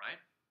horrible, right?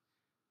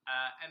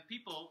 And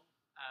people,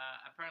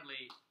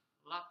 apparently,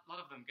 a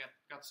lot of them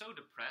got so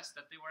depressed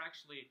that they were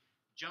actually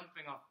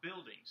jumping off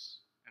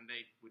buildings, and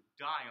they would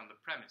die on the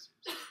premises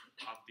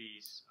of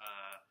these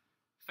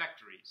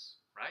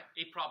factories, right?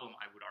 A problem,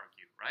 I would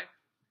argue, right?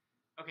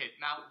 Okay,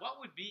 now what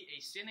would be a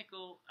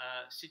cynical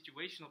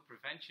situational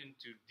prevention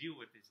to deal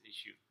with this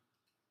issue?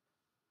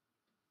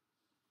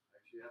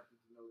 Actually, happen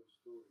to know the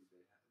story.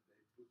 They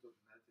put up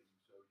netting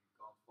so you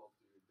can't fall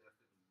to your death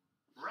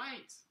anymore.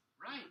 Right,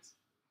 right.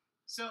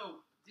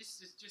 So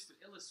this is just to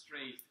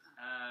illustrate,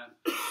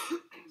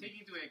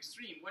 taking to an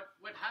extreme,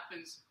 what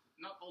happens,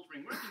 not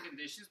altering working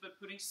conditions, but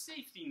putting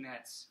safety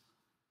nets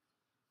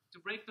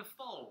to break the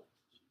fall.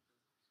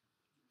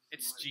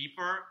 It's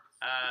cheaper.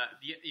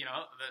 The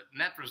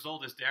net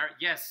result is there.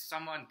 Yes,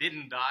 someone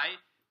didn't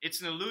die.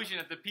 It's an illusion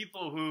that the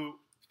people who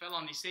fell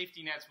on these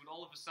safety nets would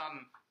all of a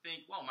sudden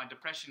think, well, my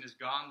depression is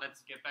gone,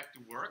 let's get back to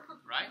work,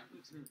 right?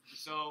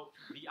 So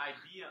the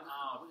idea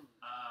of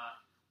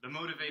the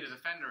motivated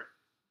offender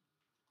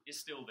is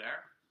still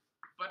there,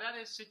 but that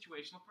is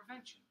situational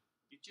prevention.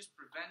 You just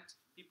prevent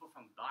people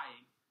from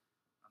dying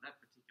on that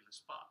particular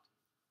spot.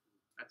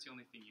 That's the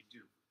only thing you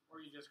do.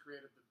 Or you just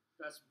created the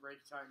best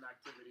break time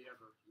activity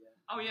ever. Yeah.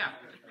 Oh yeah,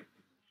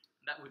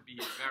 that would be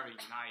a very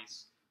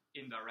nice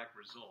indirect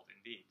result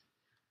indeed.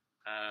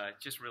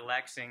 Just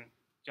relaxing,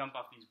 jump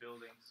off these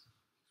buildings.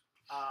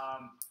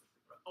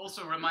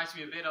 Also reminds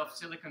me a bit of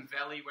Silicon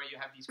Valley, where you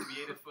have these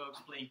creative folks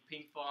playing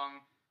ping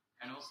pong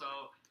and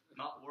also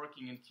not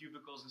working in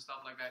cubicles and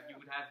stuff like that. You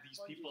would have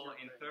these people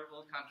in third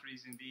world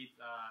countries indeed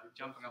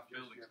jumping off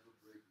buildings.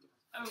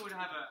 And we would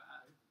have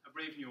a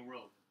brave new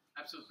world.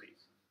 Absolutely.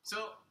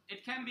 So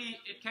it can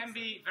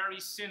be very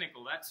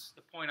cynical. That's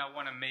the point I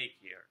want to make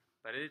here.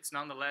 But it's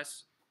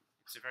nonetheless,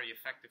 it's a very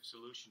effective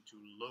solution to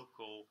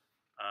local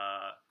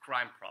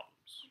crime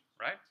problems,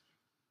 right?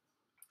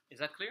 Is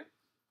that clear?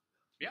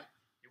 Yeah,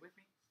 you with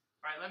me?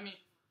 All right, let me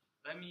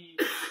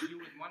deal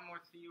with one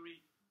more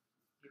theory.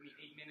 Give me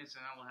 8 minutes,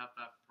 and I will have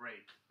that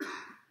break.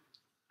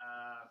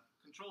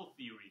 Control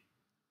theory,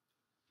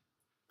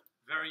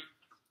 very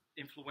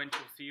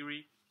influential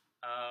theory.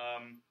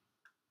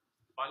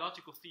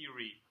 Biological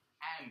theory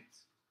and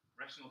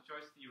rational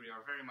choice theory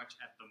are very much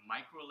at the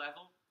micro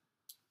level.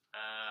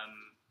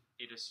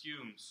 It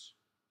assumes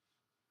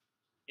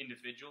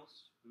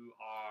individuals who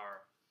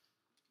are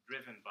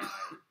driven by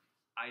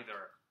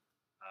either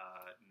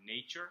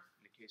nature,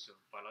 in the case of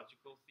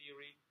biological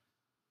theory,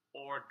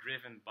 or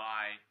driven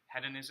by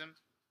hedonism,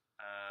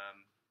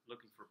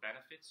 looking for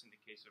benefits, in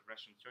the case of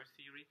rational choice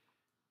theory.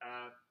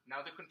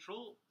 Now, the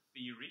control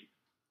theory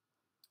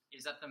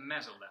is at the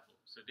meso level.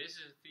 So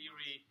this is a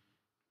theory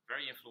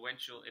very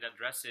influential. It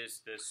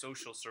addresses the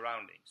social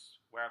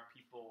surroundings, where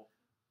people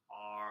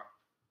are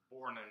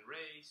born and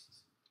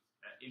raised,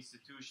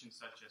 institutions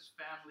such as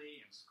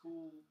family and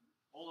school.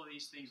 All of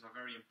these things are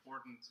very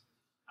important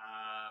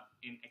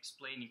in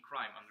explaining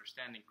crime,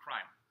 understanding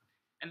crime.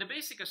 And the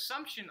basic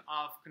assumption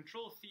of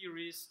control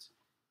theorists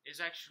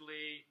is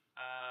actually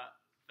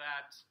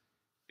that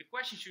the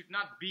question should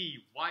not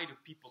be, why do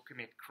people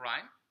commit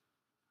crime?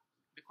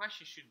 The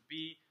question should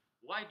be,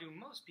 why do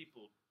most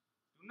people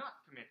do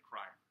not commit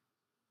crime?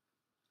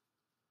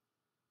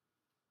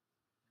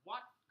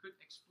 What could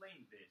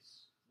explain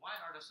this? Why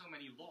are there so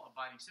many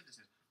law-abiding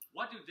citizens?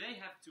 What do they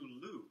have to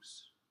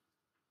lose?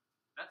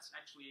 That's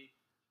actually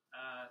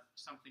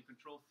something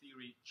control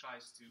theory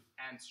tries to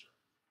answer.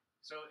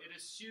 So it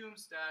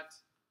assumes that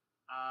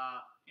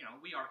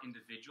we are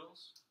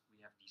individuals, we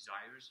have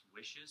desires,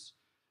 wishes,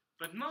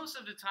 but most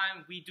of the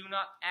time we do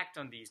not act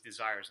on these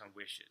desires and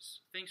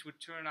wishes. Things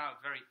would turn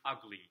out very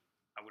ugly,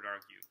 I would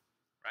argue,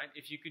 right?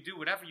 If you could do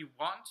whatever you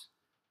want,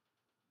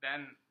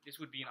 then this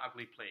would be an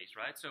ugly place,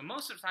 right? So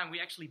most of the time we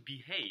actually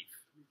behave,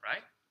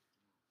 right?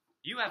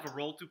 You have a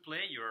role to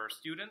play, you're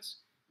students,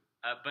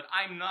 but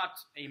I'm not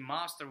a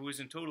master who is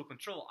in total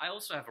control. I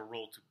also have a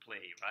role to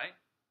play, right?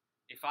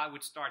 If I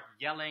would start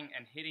yelling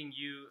and hitting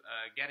you,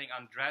 getting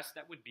undressed,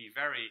 that would be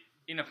very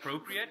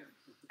inappropriate,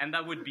 and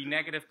that would be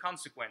negative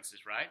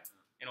consequences, right?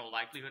 In all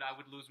likelihood, I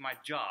would lose my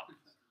job,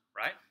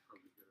 right?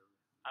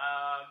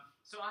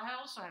 So I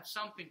also have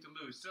something to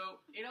lose.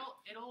 So it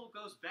all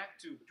goes back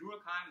to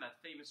Durkheim, that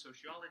famous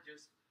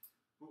sociologist,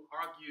 who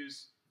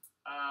argues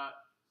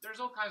there's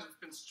all kinds of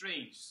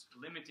constraints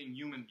limiting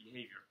human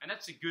behavior, and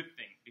that's a good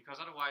thing, because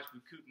otherwise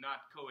we could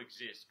not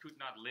coexist, could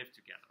not live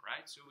together,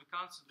 right? So we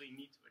constantly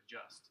need to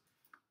adjust.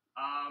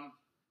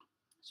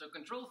 So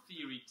control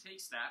theory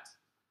takes that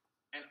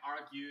and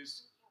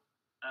argues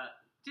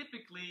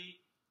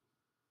typically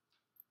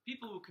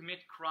people who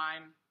commit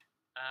crime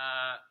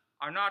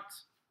are not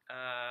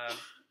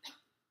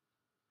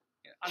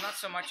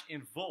so much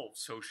involved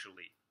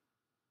socially.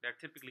 They're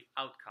typically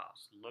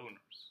outcasts,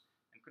 loners.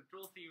 And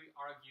control theory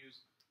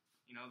argues,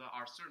 there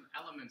are certain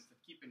elements that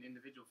keep an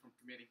individual from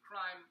committing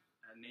crime,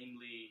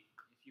 namely,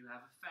 if you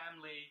have a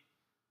family,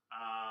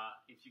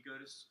 if you go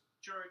to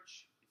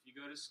church, if you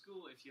go to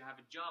school, if you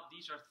have a job,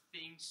 these are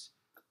things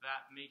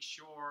that make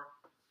sure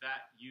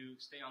that you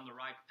stay on the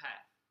right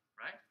path,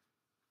 right?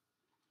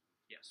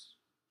 Yes.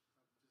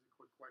 Just a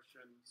quick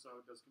question.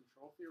 So does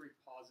control theory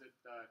posit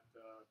that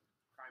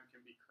crime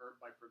can be curbed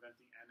by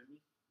preventing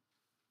enemy?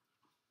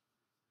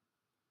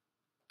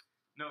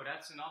 No,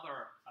 that's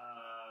another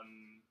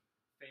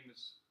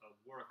famous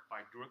work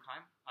by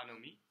Durkheim,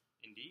 Anomie,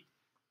 indeed,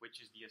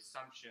 which is the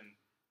assumption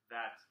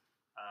that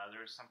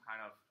there is some kind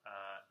of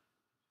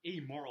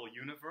amoral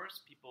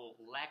universe. People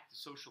lack the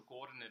social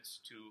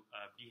coordinates to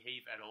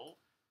behave at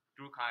all.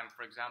 Durkheim,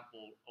 for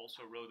example,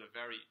 also wrote a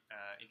very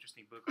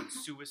interesting book on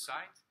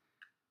suicide.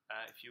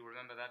 If you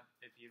remember that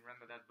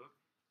book,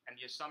 and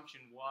the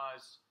assumption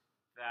was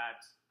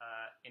that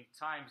in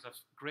times of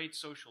great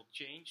social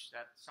change,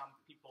 that some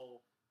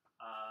people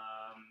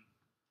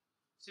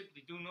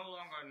simply do no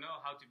longer know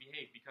how to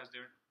behave, because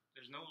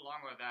there's no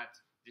longer that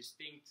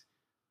distinct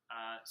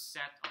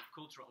set of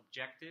cultural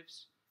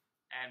objectives.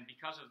 And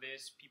because of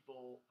this,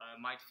 people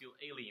might feel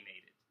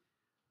alienated.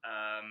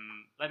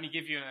 Let me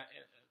give you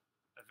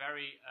a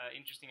very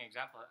interesting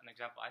example. An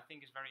example I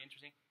think is very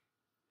interesting.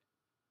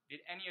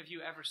 Did any of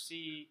you ever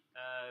see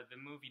the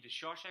movie The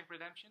Shawshank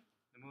Redemption?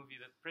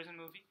 The prison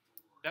movie?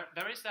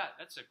 There is that.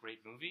 That's a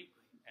great movie.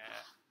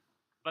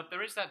 But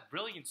there is that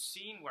brilliant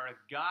scene where a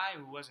guy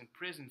who was in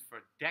prison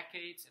for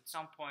decades, at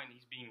some point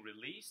he's being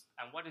released.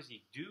 And what does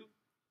he do?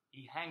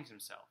 He hangs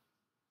himself.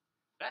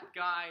 That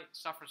guy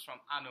suffers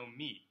from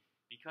anomie,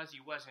 because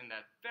he was in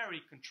that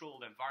very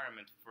controlled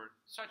environment for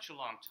such a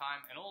long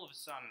time, and all of a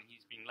sudden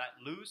he's being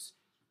let loose,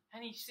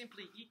 and he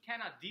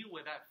cannot deal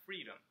with that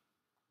freedom.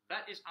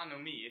 That is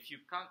anomie. If you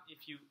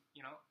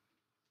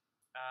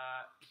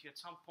at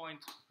some point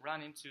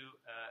run into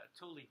a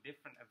totally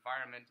different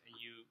environment and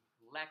you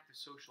lack the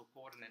social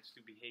coordinates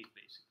to behave,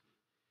 basically.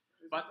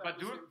 But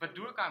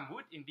Durkheim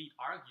would indeed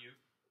argue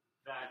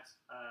that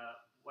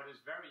what is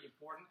very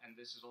important, and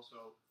this is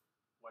also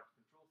what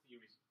control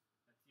theories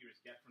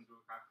get from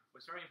Durkheim,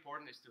 what's very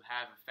important is to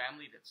have a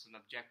family that's an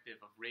objective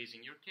of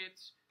raising your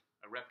kids,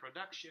 a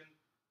reproduction.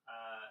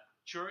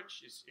 Church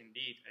is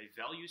indeed a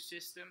value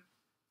system,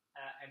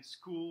 and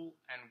school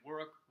and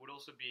work would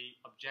also be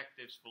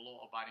objectives for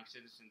law-abiding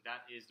citizens.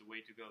 That is the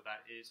way to go.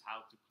 That is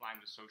how to climb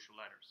the social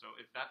ladder. So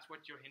if that's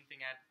what you're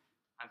hinting at,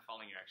 I'm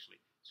following you, actually.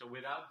 So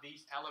without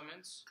these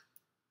elements...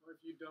 Or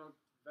if you don't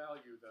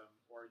value them,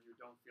 or you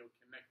don't feel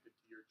connected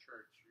to your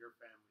church, your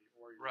family,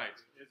 or your right.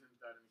 family, isn't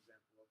that an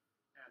example of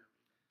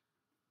enemy?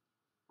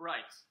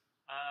 Right.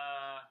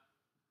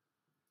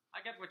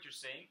 I get what you're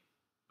saying,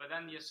 but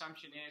then the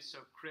assumption is,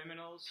 so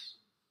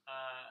criminals,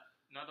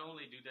 not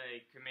only do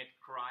they commit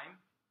crime,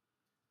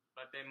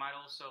 but they might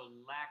also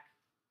lack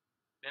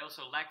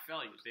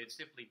values. They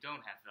simply don't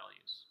have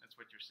values. That's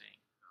what you're saying.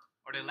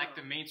 Or they lack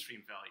the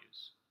mainstream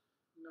values.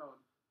 No,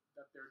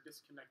 that they're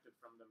disconnected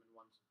from them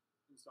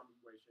in some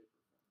way, shape, or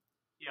form.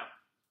 Yeah.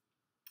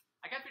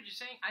 I get what you're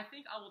saying. I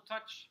think I will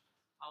touch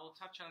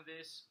on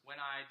this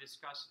when I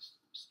discuss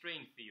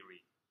strain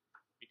theory,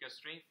 because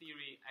strain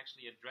theory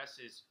actually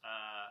addresses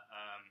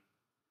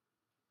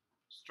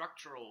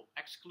structural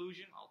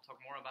exclusion. I'll talk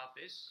more about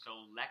this.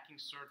 So lacking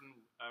certain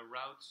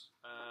routes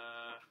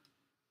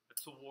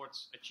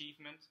towards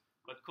achievement,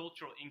 but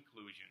cultural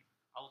inclusion.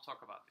 I will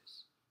talk about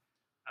this.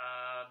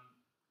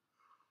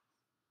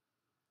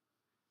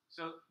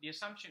 So the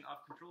assumption of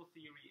control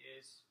theory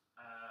is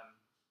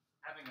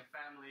having a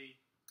family,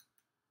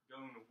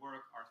 going to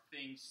work are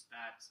things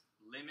that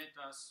limit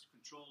us,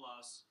 control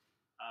us.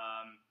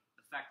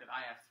 The fact that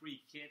I have 3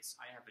 kids,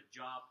 I have a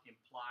job,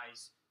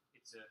 implies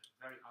it's a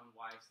very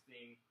unwise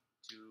thing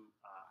to,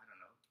 I don't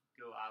know,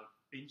 go out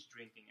binge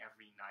drinking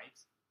every night.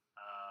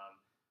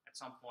 At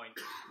some point,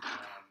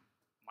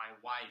 my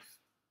wife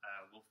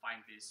will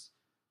find this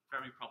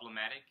very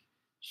problematic.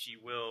 She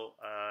will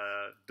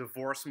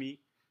divorce me.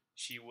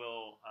 She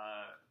will,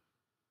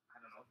 I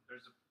don't know,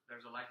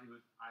 there's a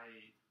likelihood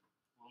I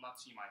will not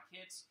see my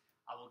kids.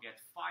 I will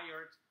get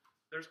fired.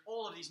 There's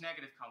all of these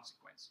negative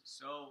consequences.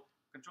 So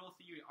control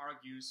theory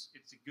argues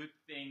it's a good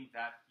thing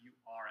that you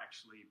are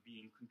actually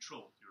being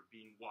controlled. You're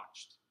being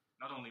watched,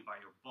 not only by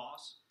your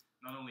boss,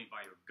 not only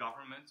by your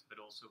government, but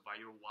also by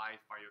your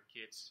wife, by your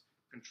kids.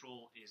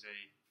 Control is a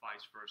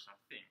vice versa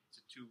thing.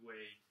 It's a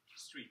two-way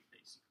street,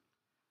 basically.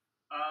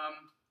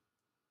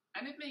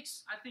 And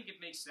I think it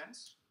makes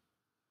sense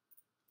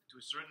to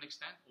a certain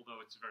extent,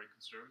 although it's a very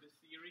conservative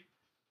theory.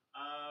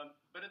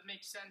 But it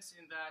makes sense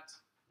in that,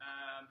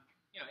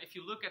 if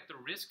you look at the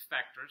risk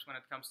factors when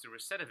it comes to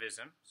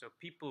recidivism, so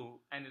people who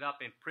ended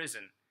up in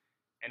prison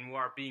and who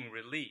are being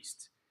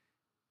released,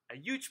 a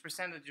huge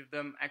percentage of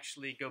them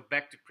actually go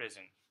back to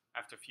prison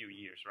after a few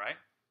years, right?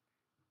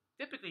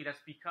 Typically,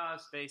 that's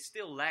because they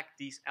still lack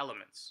these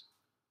elements,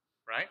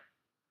 right?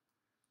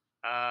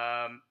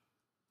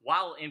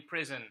 While in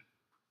prison,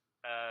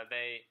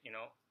 they,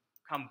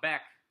 come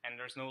back and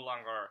there's no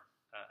longer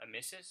a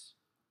missus.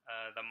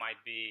 There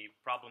might be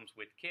problems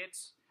with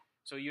kids.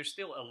 So you're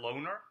still a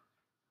loner.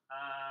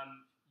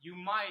 You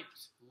might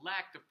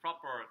lack the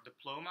proper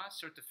diploma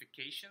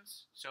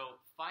certifications. So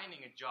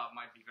finding a job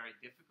might be very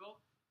difficult.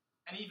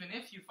 And even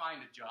if you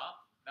find a job,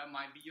 that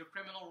might be your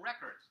criminal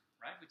record,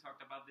 right? We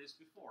talked about this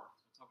before.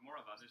 We'll talk more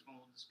about this when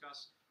we'll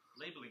discuss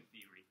labeling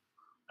theory.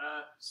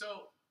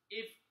 So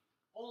if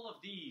all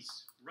of these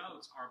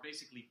roads are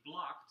basically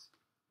blocked,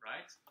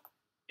 right,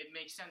 it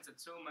makes sense that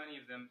so many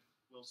of them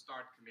will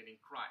start committing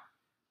crime.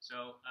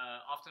 So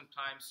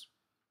oftentimes,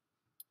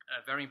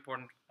 very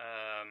important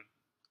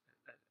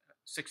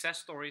success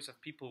stories of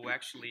people who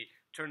actually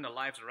turn their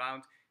lives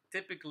around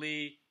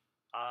typically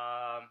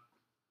have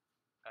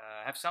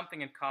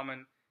something in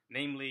common,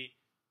 namely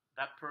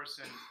that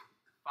person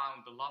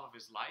found the love of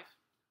his life,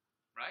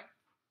 right?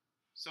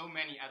 So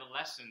many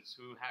adolescents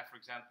who have, for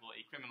example,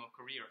 a criminal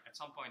career, at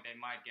some point they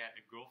might get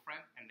a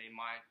girlfriend and they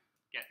might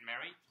get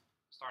married,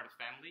 start a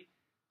family.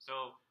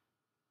 So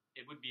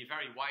it would be a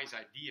very wise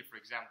idea, for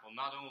example,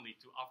 not only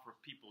to offer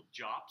people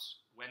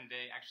jobs when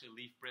they actually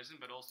leave prison,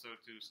 but also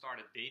to start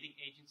a dating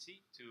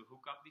agency to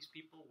hook up these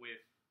people with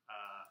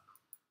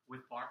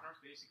partners,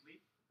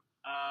 basically.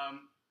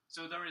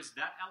 So there is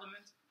that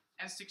element.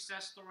 And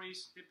success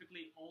stories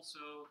typically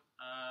also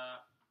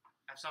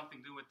have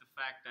something to do with the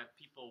fact that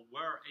people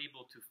were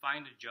able to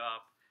find a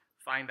job,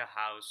 find a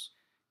house,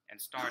 and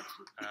start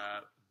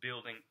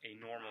building a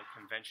normal,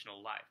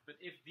 conventional life. But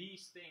if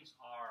these things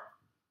are,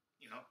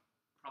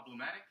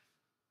 problematic,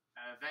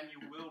 then you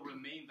will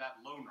remain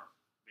that loner,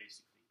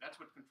 basically. That's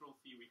what control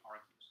theory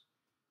argues.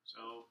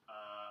 So,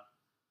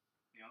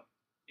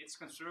 it's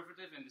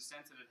conservative in the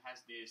sense that it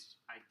has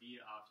this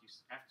idea of you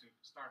have to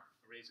start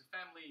to raise a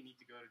family, you need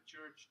to go to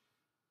church,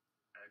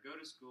 go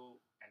to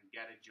school, and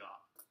get a job.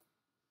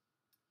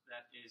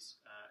 That is,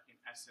 in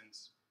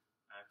essence,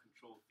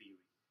 control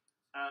theory.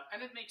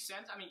 And it makes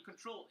sense. I mean,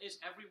 control is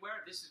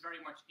everywhere. This is very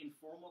much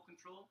informal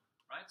control,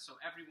 right? So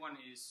everyone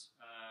is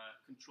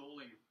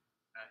controlling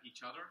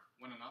each other,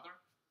 one another.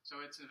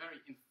 So it's a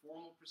very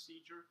informal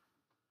procedure.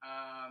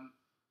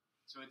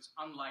 So it's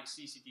unlike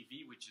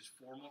CCTV, which is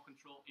formal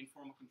control.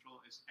 Informal control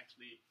is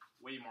actually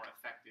way more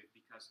effective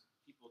because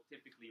people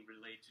typically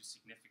relate to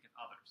significant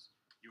others.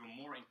 You're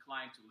more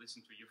inclined to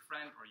listen to your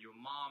friend or your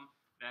mom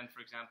than,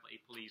 for example,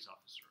 a police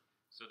officer.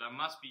 So there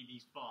must be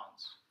these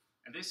bonds.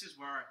 And this is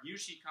where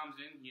Yushi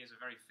comes in. He has a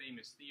very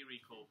famous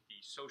theory called the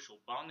social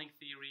bonding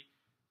theory,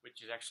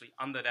 which is actually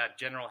under that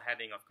general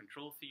heading of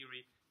control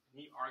theory. And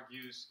he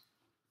argues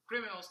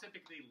criminals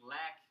typically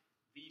lack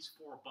these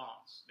four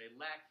bonds. They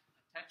lack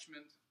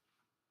attachment,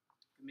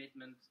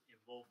 commitment,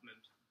 involvement,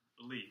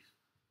 belief.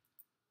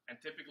 And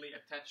typically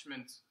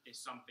attachment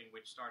is something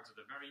which starts at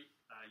a very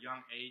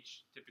young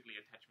age. Typically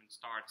attachment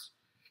starts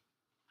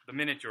the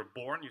minute you're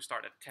born. You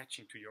start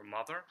attaching to your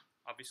mother,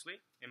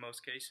 obviously, in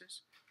most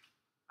cases.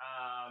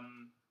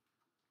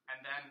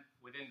 And then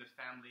within the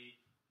family,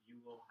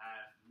 you will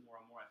have more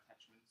and more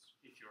attachments,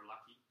 if you're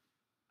lucky.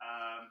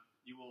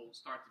 You will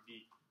start to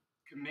be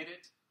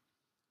committed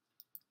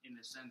in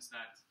the sense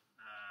that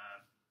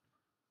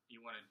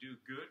you want to do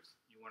good,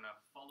 you want to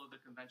follow the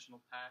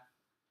conventional path,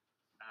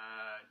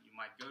 you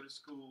might go to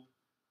school,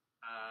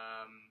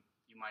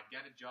 you might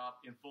get a job.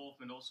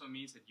 Involvement also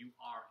means that you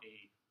are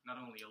not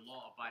only a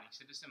law-abiding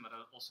citizen, but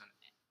also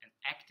an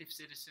active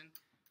citizen.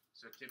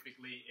 So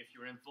typically, if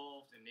you're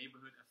involved in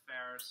neighborhood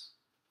affairs,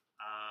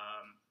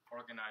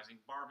 organizing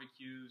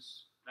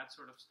barbecues, that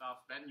sort of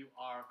stuff, then you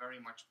are very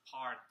much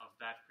part of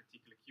that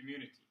particular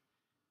community.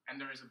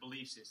 And there is a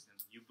belief system.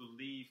 You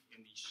believe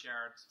in the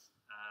shared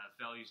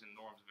values and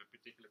norms of a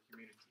particular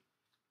community.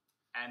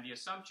 And the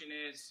assumption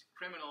is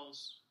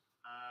criminals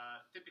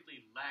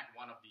typically lack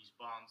one of these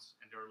bonds,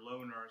 and they're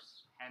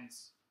loners,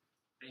 hence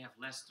they have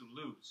less to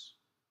lose.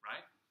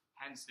 right?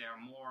 Hence, they are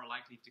more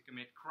likely to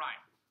commit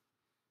crime.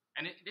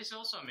 And this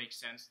also makes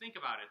sense. Think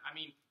about it. I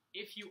mean,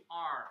 if you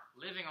are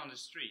living on the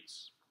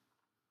streets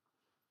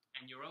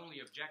and your only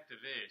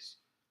objective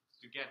is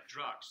to get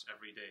drugs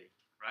every day,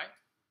 right?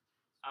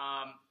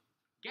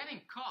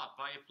 Getting caught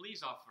by a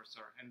police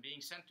officer and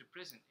being sent to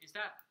prison,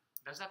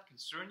 does that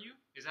concern you?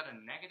 Is that a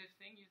negative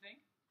thing, you think?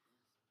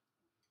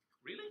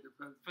 Really?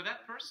 For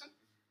that person?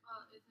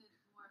 Well, is it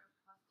more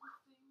a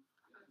positive thing?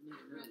 Because in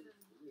prison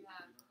you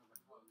have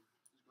open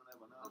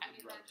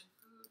bed and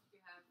food, you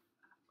have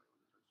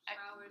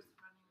showers,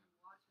 running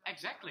water.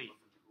 Exactly.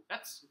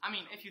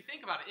 If you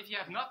think about it, if you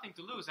have nothing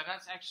to lose, then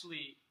that's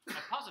actually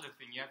a positive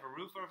thing. You have a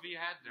roof over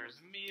your head,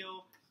 there's a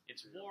meal,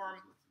 it's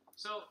warm.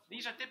 So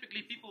these are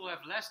typically people who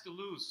have less to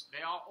lose. They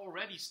are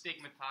already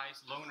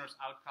stigmatized, loners,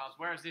 outcasts.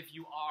 Whereas if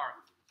you are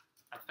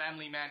a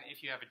family man,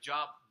 if you have a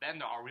job, then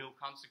there are real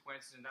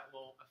consequences, and that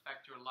will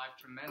affect your life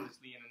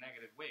tremendously in a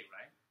negative way,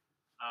 right?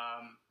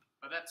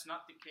 But that's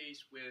not the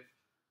case with,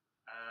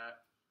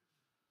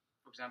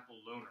 for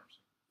example, loners,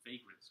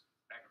 vagrants,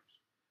 beggars.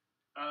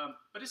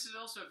 But this is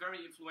also a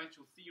very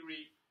influential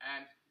theory,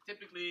 and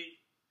typically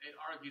it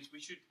argues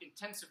we should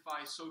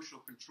intensify social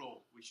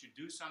control. We should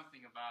do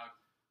something about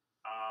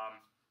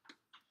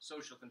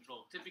social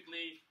control.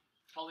 Typically,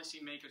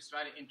 policymakers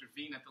try to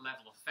intervene at the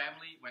level of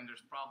family when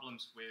there's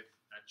problems with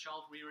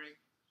child rearing,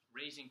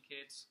 raising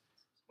kids,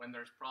 when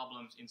there's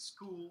problems in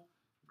school.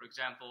 For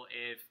example,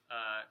 if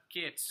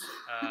kids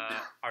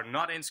are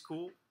not in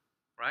school,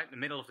 right, in the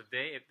middle of the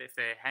day, if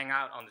they hang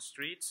out on the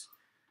streets,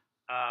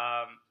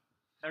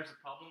 there's a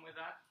problem with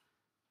that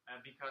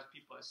because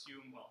people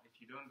assume, well,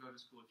 if you don't go to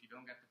school, if you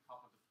don't get the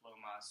proper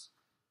diplomas,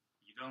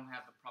 you don't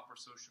have the proper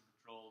social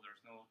control,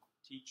 there's no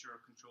teacher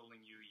controlling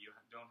you, you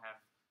don't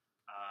have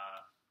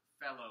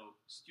fellow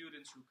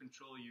students who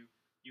control you,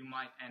 you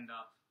might end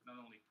up not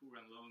only poor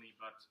and lonely,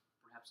 but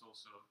perhaps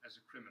also as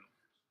a criminal.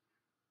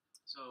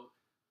 So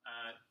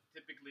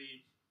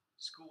typically,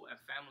 school and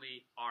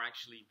family are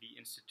actually the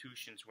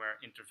institutions where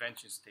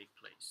interventions take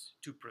place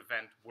to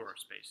prevent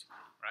worse,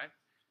 basically, right?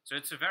 So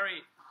it's a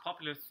very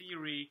popular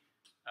theory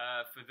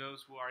for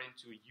those who are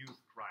into youth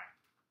crime,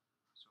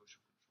 social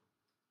control.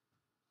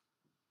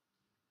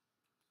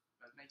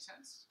 That makes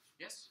sense?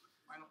 Yes?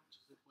 Final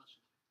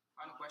question.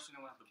 Final question,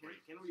 and we'll have the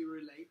break. Can we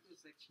relate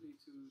this actually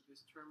to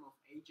this term of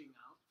aging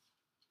out?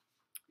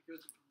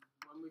 Because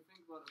when we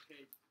think about,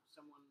 okay,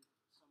 someone is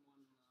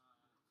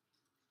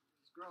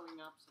growing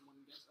up, someone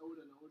gets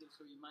older and older,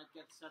 so he might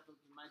get settled,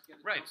 he might get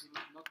a Right. job, he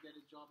might not get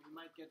a job, he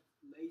might get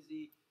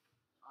lazy,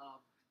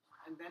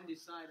 and then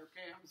decide,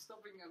 okay, I'm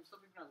stopping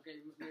crime.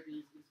 Okay,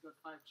 maybe he's got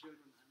 5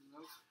 children, I don't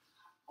know.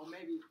 Or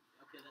maybe,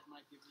 okay, that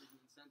might give him an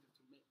incentive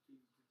to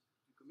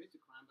commit a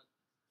crime, but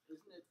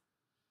isn't it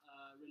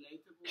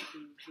relatable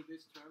to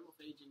this term of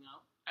aging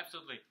out?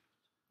 Absolutely.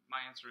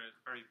 My answer is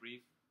very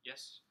brief.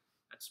 Yes,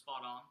 that's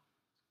spot on.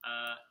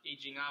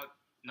 Aging out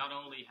not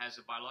only has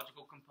a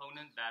biological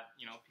component that,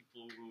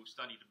 people who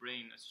study the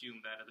brain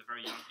assume that at a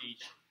very young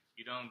age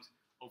you don't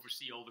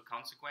oversee all the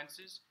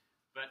consequences,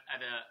 but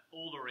at an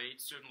older age,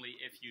 certainly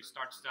if you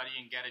start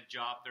studying, get a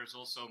job, there's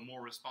also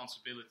more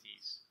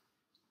responsibilities.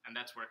 And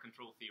that's where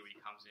control theory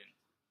comes in.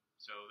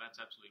 So that's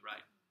absolutely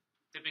right.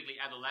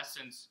 Typically,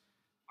 adolescents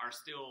are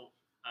still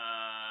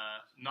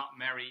not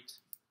married,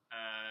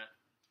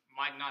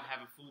 might not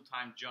have a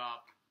full-time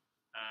job,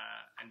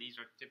 and these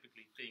are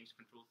typically things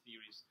control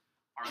theories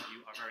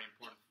argue are very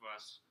important for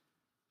us,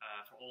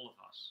 for all of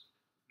us,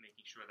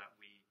 making sure that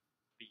we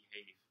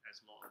behave as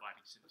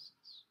law-abiding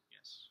citizens.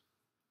 Yes.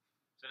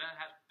 So that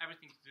has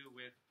everything to do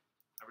with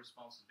our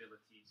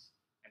responsibilities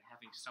and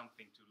having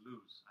something to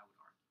lose, I would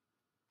argue.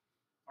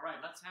 All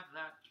right, let's have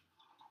that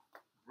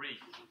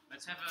break.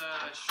 Let's have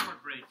a short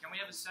break. Can we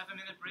have a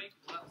 7-minute break?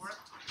 Will that work?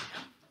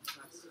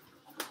 Yeah.